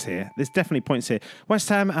points here. There's definitely points here. West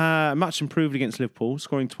Ham much improved against Liverpool,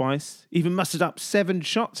 scoring twice. Even mustered up 7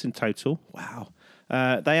 shots in total. Wow.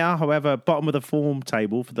 They are, however, bottom of the form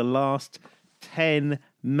table for the last 10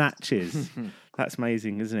 matches. That's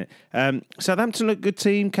amazing, isn't it? Southampton look a good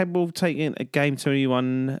team, capable of taking a game to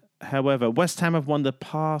anyone. However, West Ham have won the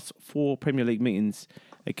past 4 Premier League meetings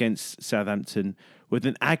against Southampton with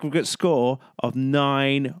an aggregate score of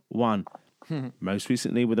 9-1. Most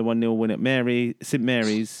recently with a 1-0 win at St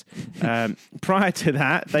Mary's. Prior to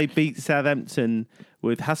that, they beat Southampton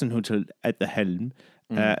with Hasenhüttl at the helm.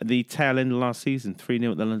 The tail end of last season,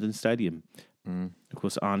 3-0 at the London Stadium. Of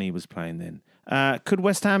course, Arnie was playing then. Could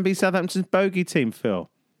West Ham be Southampton's bogey team, Phil?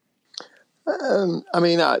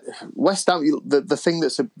 West Ham. The thing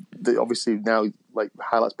that obviously now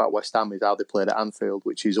highlights about West Ham is how they played at Anfield,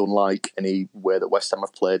 which is unlike any way that West Ham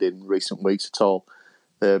have played in recent weeks at all.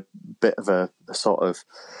 They're a bit of a sort of,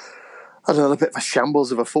 I don't know, a bit of a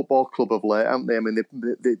shambles of a football club of late, haven't they? I mean,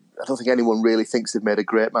 I don't think anyone really thinks they've made a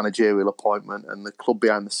great managerial appointment, and the club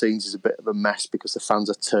behind the scenes is a bit of a mess because the fans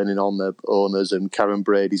are turning on their owners, and Karen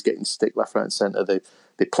Brady's getting stick left, right, and centre. They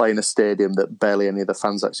play in a stadium that barely any of the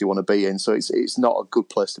fans actually want to be in, so it's not a good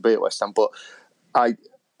place to be at West Ham. But I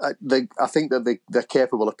think that they're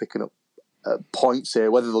capable of picking up points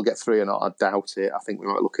here. Whether they'll get 3 or not, I doubt it. I think we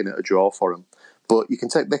might be looking at a draw for them. But they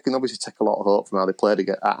can obviously take a lot of hope from how they played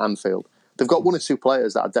at Anfield. They've got 1 or 2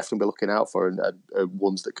 players that I'd definitely be looking out for, and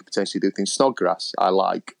ones that could potentially do things. Snodgrass, I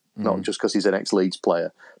like, not just because he's an ex-Leeds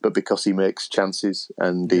player, but because he makes chances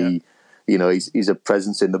and he's a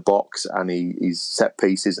presence in the box and he's set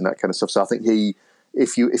pieces and that kind of stuff. So I think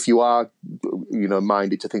if you are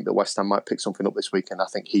minded to think that West Ham might pick something up this weekend, I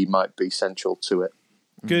think he might be central to it.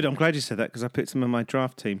 Good, I'm glad you said that because I picked him in my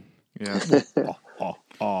draft team. Yeah.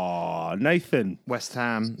 Nathan. West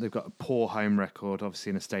Ham, they've got a poor home record,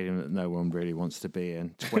 obviously in a stadium that no one really wants to be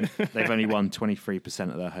in. They've only won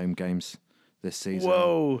 23% of their home games this season.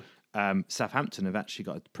 Whoa. Southampton have actually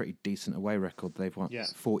got a pretty decent away record. They've won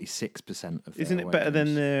 46% of their Isn't it away better games.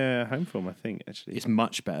 than their home form, I think, actually? It's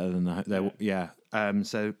much better than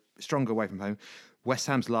so stronger away from home. West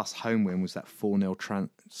Ham's last home win was that 4-0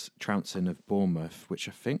 trouncing of Bournemouth, which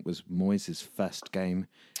I think was Moyes' first game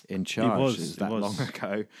in charge. It was long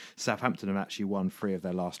ago. Southampton have actually won 3 of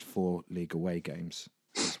their last 4 league away games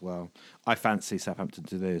as well. I fancy Southampton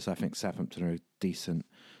to do this. I think Southampton are a decent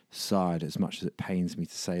side, as much as it pains me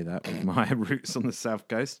to say that with my roots on the South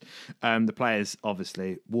Coast. The players,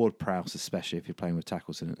 obviously, Ward-Prowse, especially if you're playing with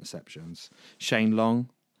tackles and interceptions. Shane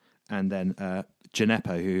Long, and then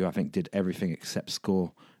Gineppo, who I think did everything except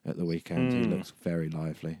score at the weekend. He looks very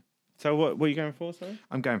lively. So what are you going for, sorry?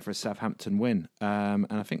 I'm going for a Southampton win, and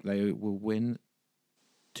I think they will win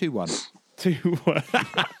 2-1. 2-1.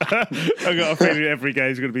 I've got a feeling every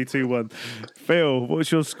game's going to be 2-1. Phil,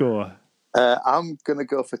 what's your score? I'm going to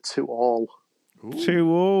go for 2-2.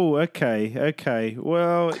 2-2. Okay.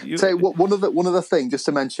 Well, Say one other thing just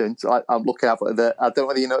to mention. I'm looking at that. I don't know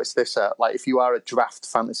whether you noticed this. Like if you are a draft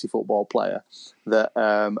fantasy football player, that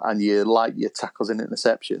and you like your tackles and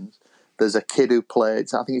interceptions, there's a kid who played.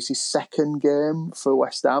 I think it's his second game for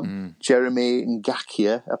West Ham. Jeremy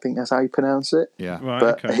Ngakia. I think that's how you pronounce it. Yeah, right.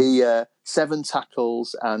 But Okay. he 7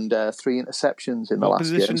 tackles and 3 interceptions in the What last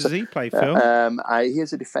position game. does he play, Phil? He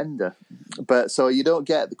is a defender, but so you don't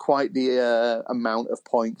get quite the amount of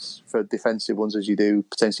points for defensive ones as you do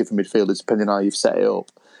potentially for midfielders, depending on how you've set it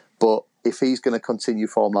up. But if he's going to continue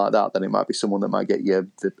form like that, then it might be someone that might get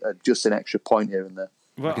you just an extra point here and there.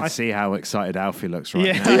 Well, I can see how excited Alfie looks right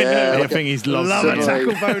Yeah. now. Yeah, I think he's lost love a it.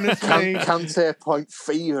 Suddenly- tackle bonus, mate. Kante point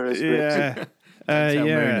fever is Yeah. Tell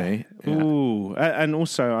Yeah. Mooney. Yeah. Ooh. And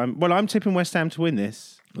also, I'm tipping West Ham to win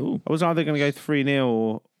this. Ooh. I was either going to go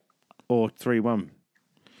 3-0 or 3-1.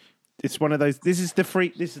 It's one of those. This is the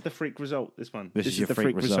freak result. This one. This is your the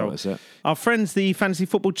freak result, is it? Our friends, the fantasy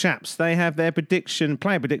football chaps, they have their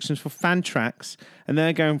player predictions for Fantrax, and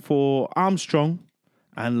they're going for Armstrong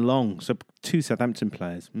and Long. So 2 Southampton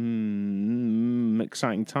players.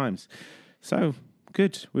 Exciting times. So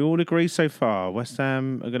good. We all agree so far. West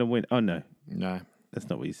Ham are going to win. Oh no, No. that's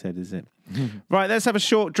not what you said, is it? Right, let's have a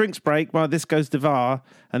short drinks break while this goes to VAR,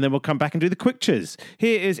 and then we'll come back and do the quick cheers.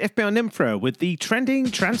 Here is FPL Nympho with the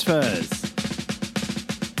trending transfers.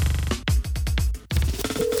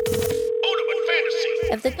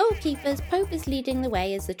 Of the goalkeepers, Pope is leading the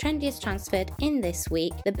way as the trendiest transferred in this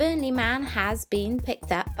week. The Burnley man has been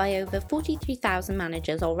picked up by over 43,000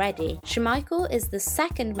 managers already. Schmeichel is the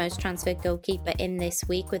second most transferred goalkeeper in this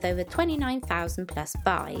week with over 29,000 plus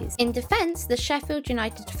buys. In defence, the Sheffield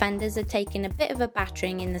United defenders are taking a bit of a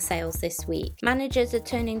battering in the sales this week. Managers are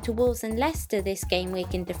turning to Wolves and Leicester this game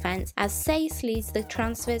week in defence as Sace leads the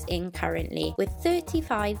transfers in currently with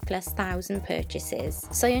 35 plus thousand purchases.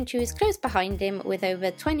 Soyuncu is close behind him with over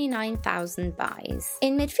 29,000 buys.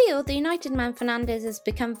 In midfield, the United man Fernandes has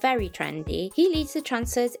become very trendy. He leads the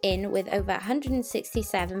transfers in with over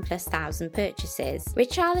 167 plus thousand purchases.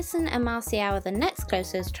 Richarlison and Martial are the next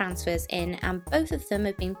closest transfers in, and both of them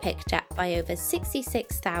have been picked up by over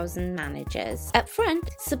 66,000 managers. Up front,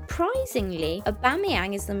 surprisingly,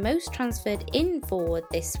 Aubameyang is the most transferred in forward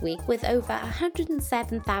this week with over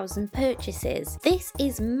 107,000 purchases. This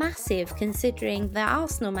is massive considering the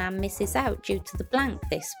Arsenal man misses out due to the blank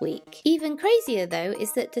this week. Even crazier though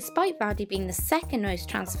is that despite Vardy being the second most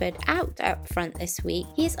transferred out up front this week,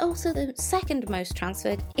 he is also the second most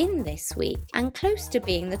transferred in this week and close to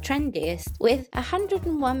being the trendiest with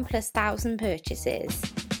 101 plus thousand purchases.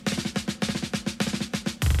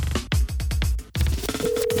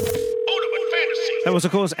 That was,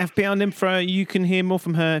 of course, FPL Nympho. You can hear more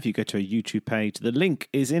from her if you go to her YouTube page. The link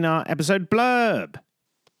is in our episode blurb.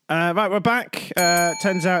 Right, we're back.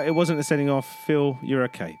 Turns out it wasn't a sending off. Phil, you're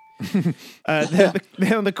okay.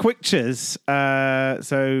 They're on the quick cheers.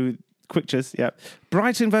 So, quick cheers, yeah.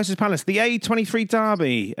 Brighton versus Palace, the A23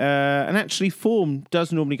 derby. And actually, form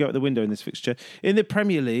does normally go out the window in this fixture. In the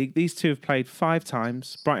Premier League, these two have played 5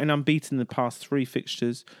 times. Brighton unbeaten in the past 3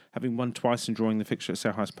 fixtures, having won twice and drawing the fixture at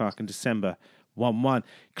Selhurst Park in December. 1-1.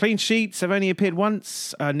 Clean sheets have only appeared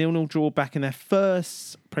once. 0-0 draw back in their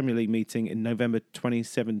first Premier League meeting in November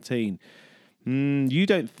 2017. You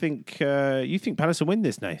don't think you think Palace will win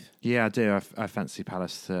this, Nath? Yeah, I do. I fancy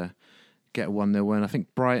Palace to get a 1-0 win. I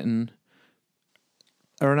think Brighton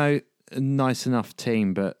are a nice enough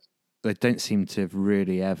team, but they don't seem to have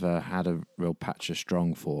really ever had a real patch of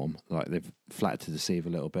strong form. Like they've flattered to deceive a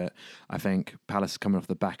little bit. I think Palace coming off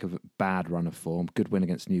the back of a bad run of form, good win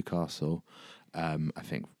against Newcastle. I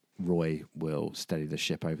think Roy will steady the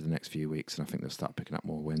ship over the next few weeks, and I think they'll start picking up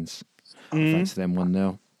more wins. I fancy them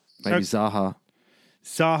 1-0. Maybe Zaha.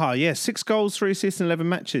 Zaha, yeah, 6 goals, 3 assists in 11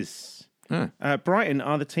 matches. Oh. Brighton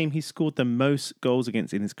are the team he scored the most goals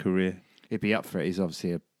against in his career. He'd be up for it. He's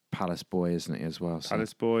obviously a Palace boy, isn't he, as well? So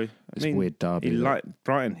Palace boy. it's a weird derby.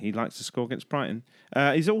 Brighton. He likes to score against Brighton.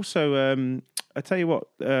 He's also, I tell you what,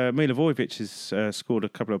 Milivojevic has scored a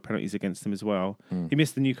couple of penalties against them as well. He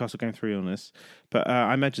missed the Newcastle game through illness, but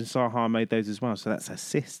I imagine Zaha made those as well. So that's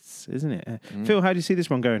assists, isn't it? Phil, how do you see this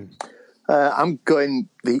one going? I'm going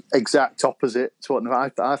the exact opposite to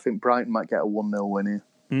what I think Brighton might get a 1-0 win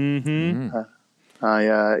here.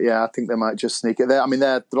 I think they might just sneak it there. I mean,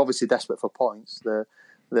 they're obviously desperate for points.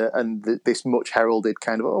 This much heralded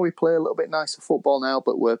kind of, we play a little bit nicer football now,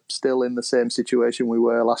 but we're still in the same situation we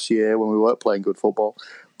were last year when we weren't playing good football.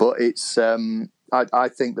 But it's I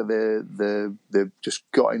think that they've just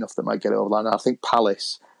got enough that might get it over the line. I think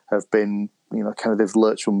Palace have been, kind of they've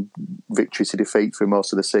lurched from victory to defeat through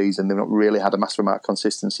most of the season. They've not really had a massive amount of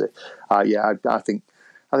consistency. I think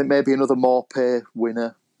maybe another Morpay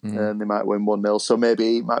winner. And they might win 1-0. So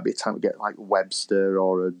maybe it might be a time to get like Webster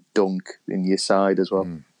or a Dunk in your side as well.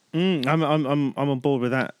 I'm on board with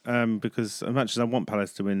that because as much as I want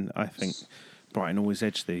Palace to win, I think Brighton always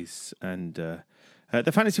edge these. And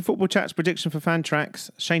the Fantasy Football Chat's prediction for Fantrax,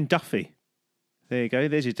 Shane Duffy. There you go.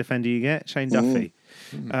 There's your defender you get, Shane Duffy.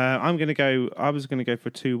 I was going to go for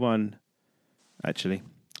 2-1, actually.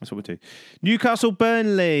 That's what we'll do. Newcastle,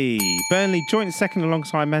 Burnley. Burnley joint second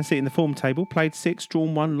alongside Man City in the form table. Played 6,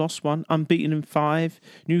 drawn 1, lost 1, unbeaten in 5.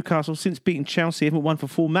 Newcastle, since beating Chelsea, haven't won for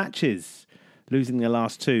 4 matches, losing their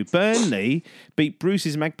last 2. Burnley beat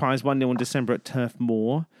Bruce's Magpies 1-0 in December at Turf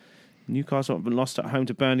Moor. Newcastle haven't lost at home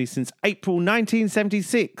to Burnley since April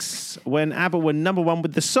 1976, when ABBA were number 1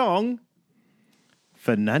 with the song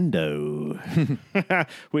Fernando.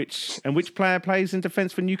 Which player plays in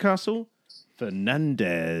defence for Newcastle?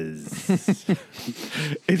 Fernandez.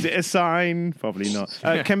 Is it a sign? Probably not.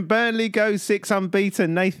 Can Burnley go 6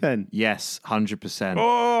 unbeaten, Nathan? Yes, 100%.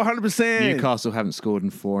 Oh, 100%. Newcastle haven't scored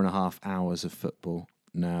in 4.5 hours of football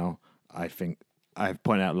now. I think I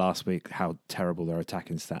pointed out last week how terrible their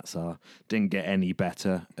attacking stats are. Didn't get any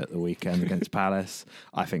better at the weekend against Palace.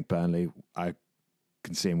 I think Burnley, I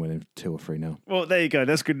can see him winning 2 or 3-0. Well, there you go.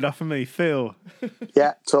 That's good enough for me. Phil?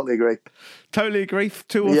 Yeah, totally agree. Totally agree.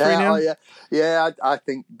 2 or 3-0? I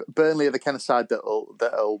think Burnley are the kind of side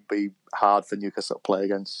that'll be hard for Newcastle to play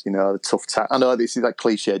against. The tough I know this is like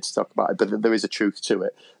cliched to talk about it, but there is a truth to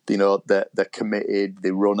it. They're committed, they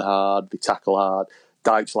run hard, they tackle hard.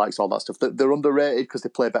 Dykes likes all that stuff. They're underrated because they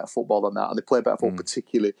play better football than that, and they play better football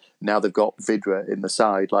particularly now they've got Vidra in the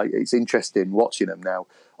side. Like, it's interesting watching them now,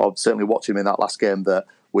 or certainly watching them in that last game, that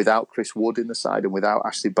without Chris Wood in the side and without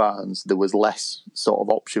Ashley Barnes, there was less sort of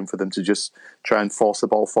option for them to just try and force the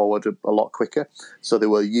ball forward a lot quicker. So they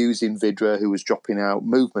were using Vidra, who was dropping out.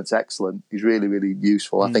 Movement's excellent. He's really, really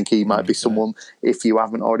useful. I think he might be someone, if you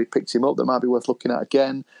haven't already picked him up, that might be worth looking at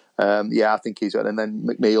again. I think he's good. And then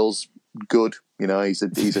McNeil's good. He's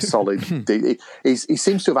a solid. He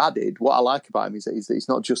seems to have added. What I like about him is that he's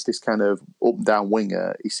not just this kind of up and down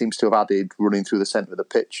winger. He seems to have added running through the centre of the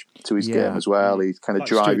pitch to his game as well. He's kind of like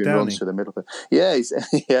driving runs to the middle. Yeah,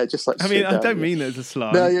 just like. I don't mean it as a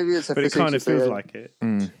slight. No, but it kind of feels like it.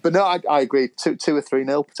 But no, I agree. 2 or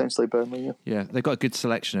 3-0 potentially Burnley. Yeah, they've got a good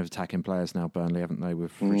selection of attacking players now. Burnley, haven't they?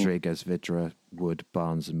 With Rodriguez, Vidra, Wood,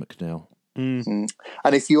 Barnes, and McNeil. And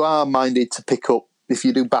if you are minded to pick up, if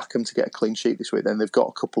you do back them to get a clean sheet this week, then they've got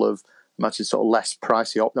a couple of matches sort of less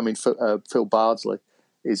pricey. I mean, Phil Bardsley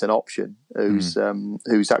is an option who's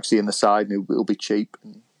actually in the side and who'll be cheap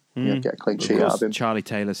and get a clean sheet out of him. Charlie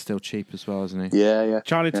Taylor's still cheap as well, isn't he? Yeah.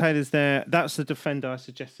 Charlie Taylor's there. That's the defender I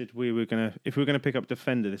suggested if we were going to pick up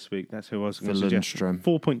defender this week. That's who I was going to suggest.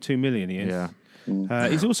 4.2 million he is. Yeah.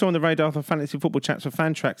 He's also on the radar for Fantasy Football Chats for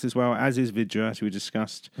Fantrax as well, as is Vidra, as we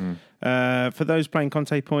discussed. For those playing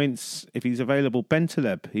Conte points, if he's available,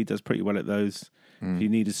 Bentaleb, he does pretty well at those. If you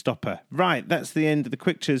need a stopper. Right, that's the end of the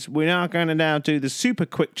Quickchers. We're now going to do the Super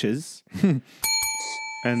Quickchers.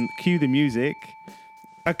 And cue the music.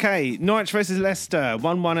 Okay, Norwich versus Leicester,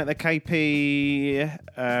 1-1 at the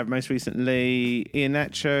KP. Most recently,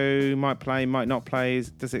 Iheanacho might play, might not play.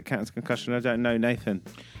 Does it count as concussion? I don't know, Nathan.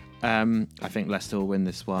 I think Leicester will win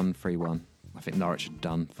this one 3-1. I think Norwich are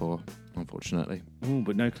done for, unfortunately. Ooh,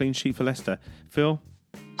 but no clean sheet for Leicester. Phil?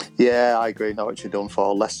 Yeah, I agree. Norwich are done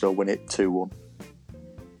for. Leicester will win it 2-1.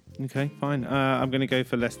 Okay, fine. I'm going to go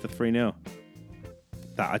for Leicester 3-0.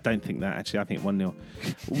 I don't think that, actually. I think 1-0.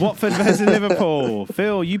 Watford versus Liverpool.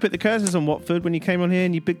 Phil, you put the curses on Watford when you came on here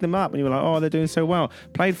and you picked them up and you were like, oh, they're doing so well.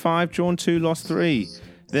 Played 5, drawn 2, lost 3.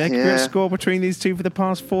 The aggregate score between these two for the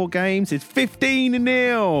past 4 games is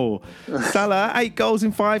 15-0. Salah, 8 goals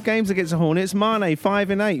in 5 games against the Hornets. Mane,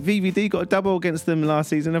 5 in 8. VVD got a double against them last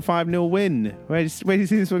season, a 5-0 win. Where do you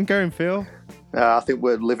see this one going, Phil? I think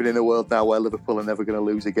we're living in a world now where Liverpool are never going to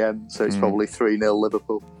lose again, so it's probably 3-0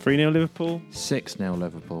 Liverpool. 3-0 Liverpool? 6-0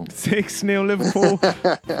 Liverpool. 6-0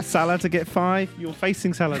 Liverpool. Salah to get 5. You're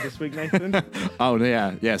facing Salah this week, Nathan. Oh,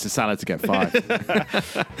 yeah. Yeah, it's a Salah to get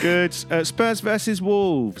 5. Good. Spurs versus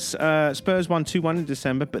Wolves. Spurs won 2-1 in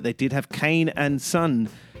December, but they did have Kane and Son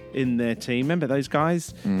in their team. Remember those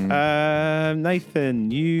guys?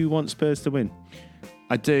 Nathan, you want Spurs to win?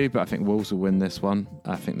 I do, but I think Wolves will win this one.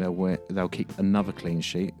 I think they'll keep another clean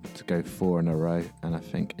sheet to go 4 in a row, and I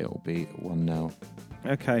think it'll be 1-0.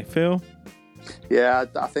 Okay, Phil? Yeah,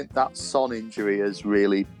 I think that Son injury has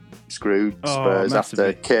really screwed Spurs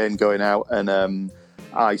after Kane going out. And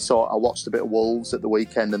I watched a bit of Wolves at the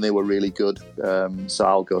weekend, and they were really good. So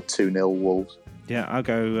I'll go 2-0 Wolves. Yeah, I'll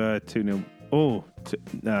go 2-0. Oh,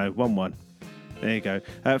 no, 1-1. There you go.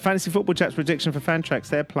 Fantasy Football Chat's prediction for Fantrax.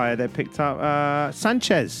 Their player they picked up,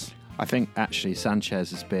 Sanchez. I think actually Sanchez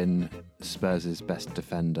has been Spurs' best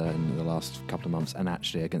defender in the last couple of months, and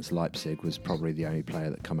actually against Leipzig was probably the only player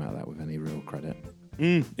that come out of that with any real credit.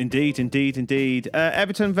 Indeed.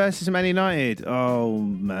 Everton versus Man United. Oh,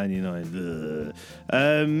 Man United.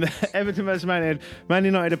 Everton versus Man United. Man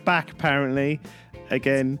United are back, apparently.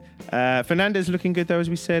 Again, Fernandes looking good, though, as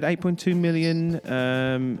we said. 8.2 million.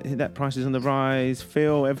 That price is on the rise.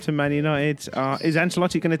 Phil, Everton, Man United. Is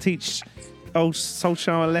Ancelotti going to teach old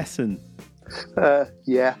Solskjaer a lesson?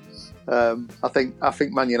 Yeah. I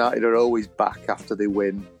think Man United are always back after they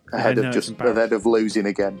win. Ahead of losing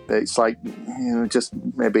again. It's like, just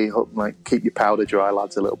maybe keep your powder dry,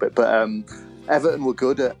 lads, a little bit. But Everton were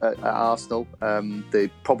good at Arsenal. They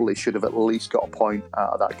probably should have at least got a point out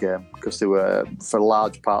of that game because they were, for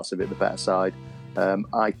large parts of it, the better side.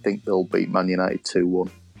 I think they'll beat Man United 2-1.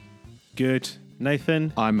 Good.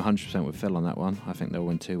 Nathan? I'm 100% with Phil on that one. I think they'll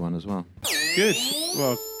win 2-1 as well. Good.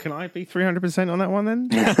 Well, can I be 300% on that one then?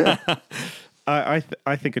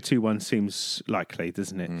 I think a 2-1 seems likely,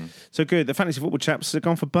 doesn't it? So good. The Fantasy Football chaps have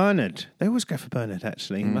gone for Bernard. They always go for Bernard,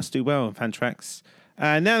 actually. He must do well on Fantrax.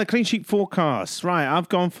 Now the clean sheet forecast. Right, I've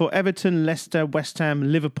gone for Everton, Leicester, West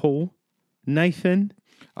Ham, Liverpool. Nathan?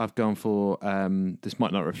 I've gone for, this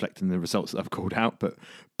might not reflect in the results that I've called out, but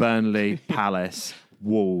Burnley, Palace,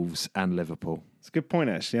 Wolves and Liverpool. It's a good point,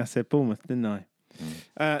 actually. I said Bournemouth, didn't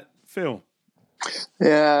I? Phil?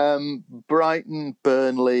 Brighton,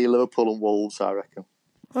 Burnley, Liverpool and Wolves, I reckon.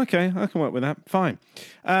 Okay, I can work with that. Fine.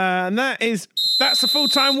 And that's a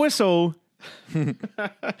full-time whistle. I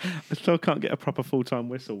still can't get a proper full-time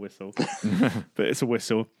whistle, but it's a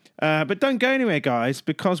whistle. But don't go anywhere, guys,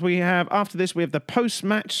 because after this we have the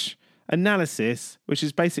post-match analysis, which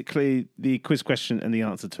is basically the quiz question and the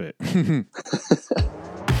answer to it.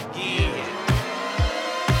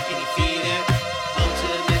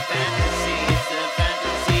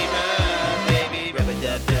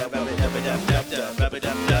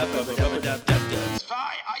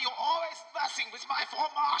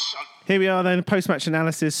 Here we are then, post-match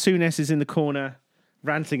analysis. Souness is in the corner,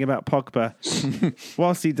 ranting about Pogba.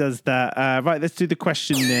 Whilst he does that, right, let's do the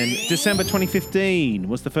question then. December 2015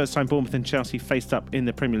 was the first time Bournemouth and Chelsea faced up in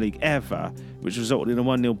the Premier League ever, which resulted in a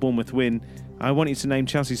 1-0 Bournemouth win. I want you to name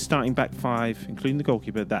Chelsea's starting back five, including the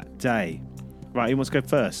goalkeeper, that day. Right, who wants to go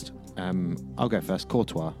first? I'll go first.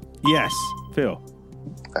 Courtois. Yes. Phil?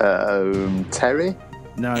 Terry?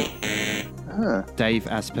 No. Dave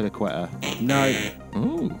Azpilicueta. No.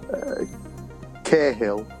 Ooh.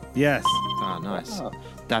 Cahill. Yes. Ah, nice.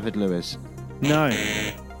 David Lewis. No.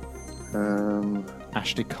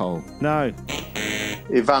 Ashley Cole. No.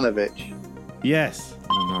 Ivanovic. Yes.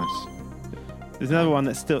 Oh, nice. There's another one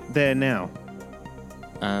that's still there now.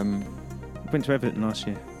 Went to Everton last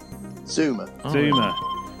year. Zuma. Oh. Zuma.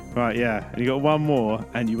 Right, yeah. And you got one more,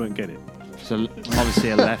 and you won't get it. So obviously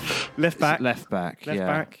a left back. Left back.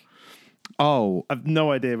 Back. Oh, I've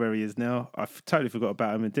no idea where he is now. I've totally forgot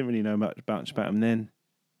about him. I didn't really know much about him then.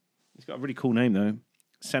 He's got a really cool name though.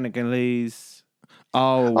 Senegalese.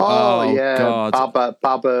 Oh yeah. God.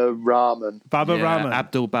 Baba Rahman. Rahman.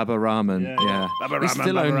 Abdul Baba Rahman. Yeah. Baba He's Rahman,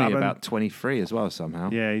 still Baba only Rahman. about 23 as well somehow.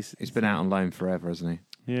 Yeah, he's been out on loan forever, hasn't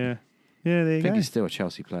he? Yeah. Yeah, there you I think go. he's still a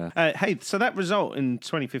Chelsea player. Hey, so that result in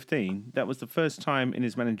 2015, that was the first time in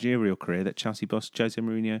his managerial career that Chelsea boss Jose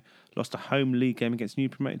Mourinho lost a home league game against a new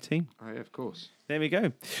promoted team. Oh, yeah, of course. There we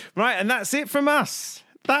go. Right, and that's it from us.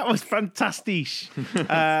 That was fantastic.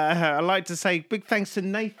 I'd like to say big thanks to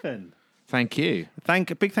Nathan. Thank you.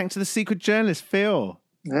 Big thanks to the secret journalist, Phil.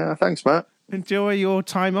 Yeah, thanks, Matt. Enjoy your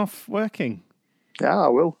time off working. Yeah, I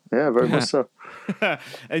will. Yeah, very much so.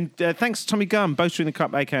 And thanks to Tommy Gunn, Boaster in the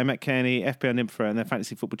Cup, aka Matt Kearney, FPL Nympha, and their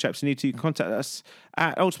Fantasy Football chaps. You need to contact us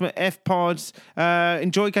at Ultimate F Pods.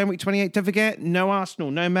 Enjoy Game Week 28. Don't forget, no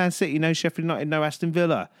Arsenal, no Man City, no Sheffield United, no Aston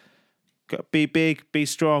Villa. Got to be big, be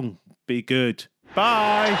strong, be good.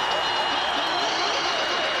 Bye.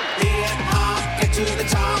 Get to the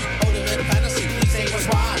top, ultimate fantasy. Please say what's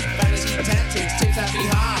wrong. Fantasy tactics, tips that be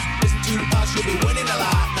hard. Listen to us, you'll be winning a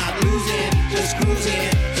lot, not losing, just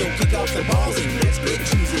cruising. So kick off the balls and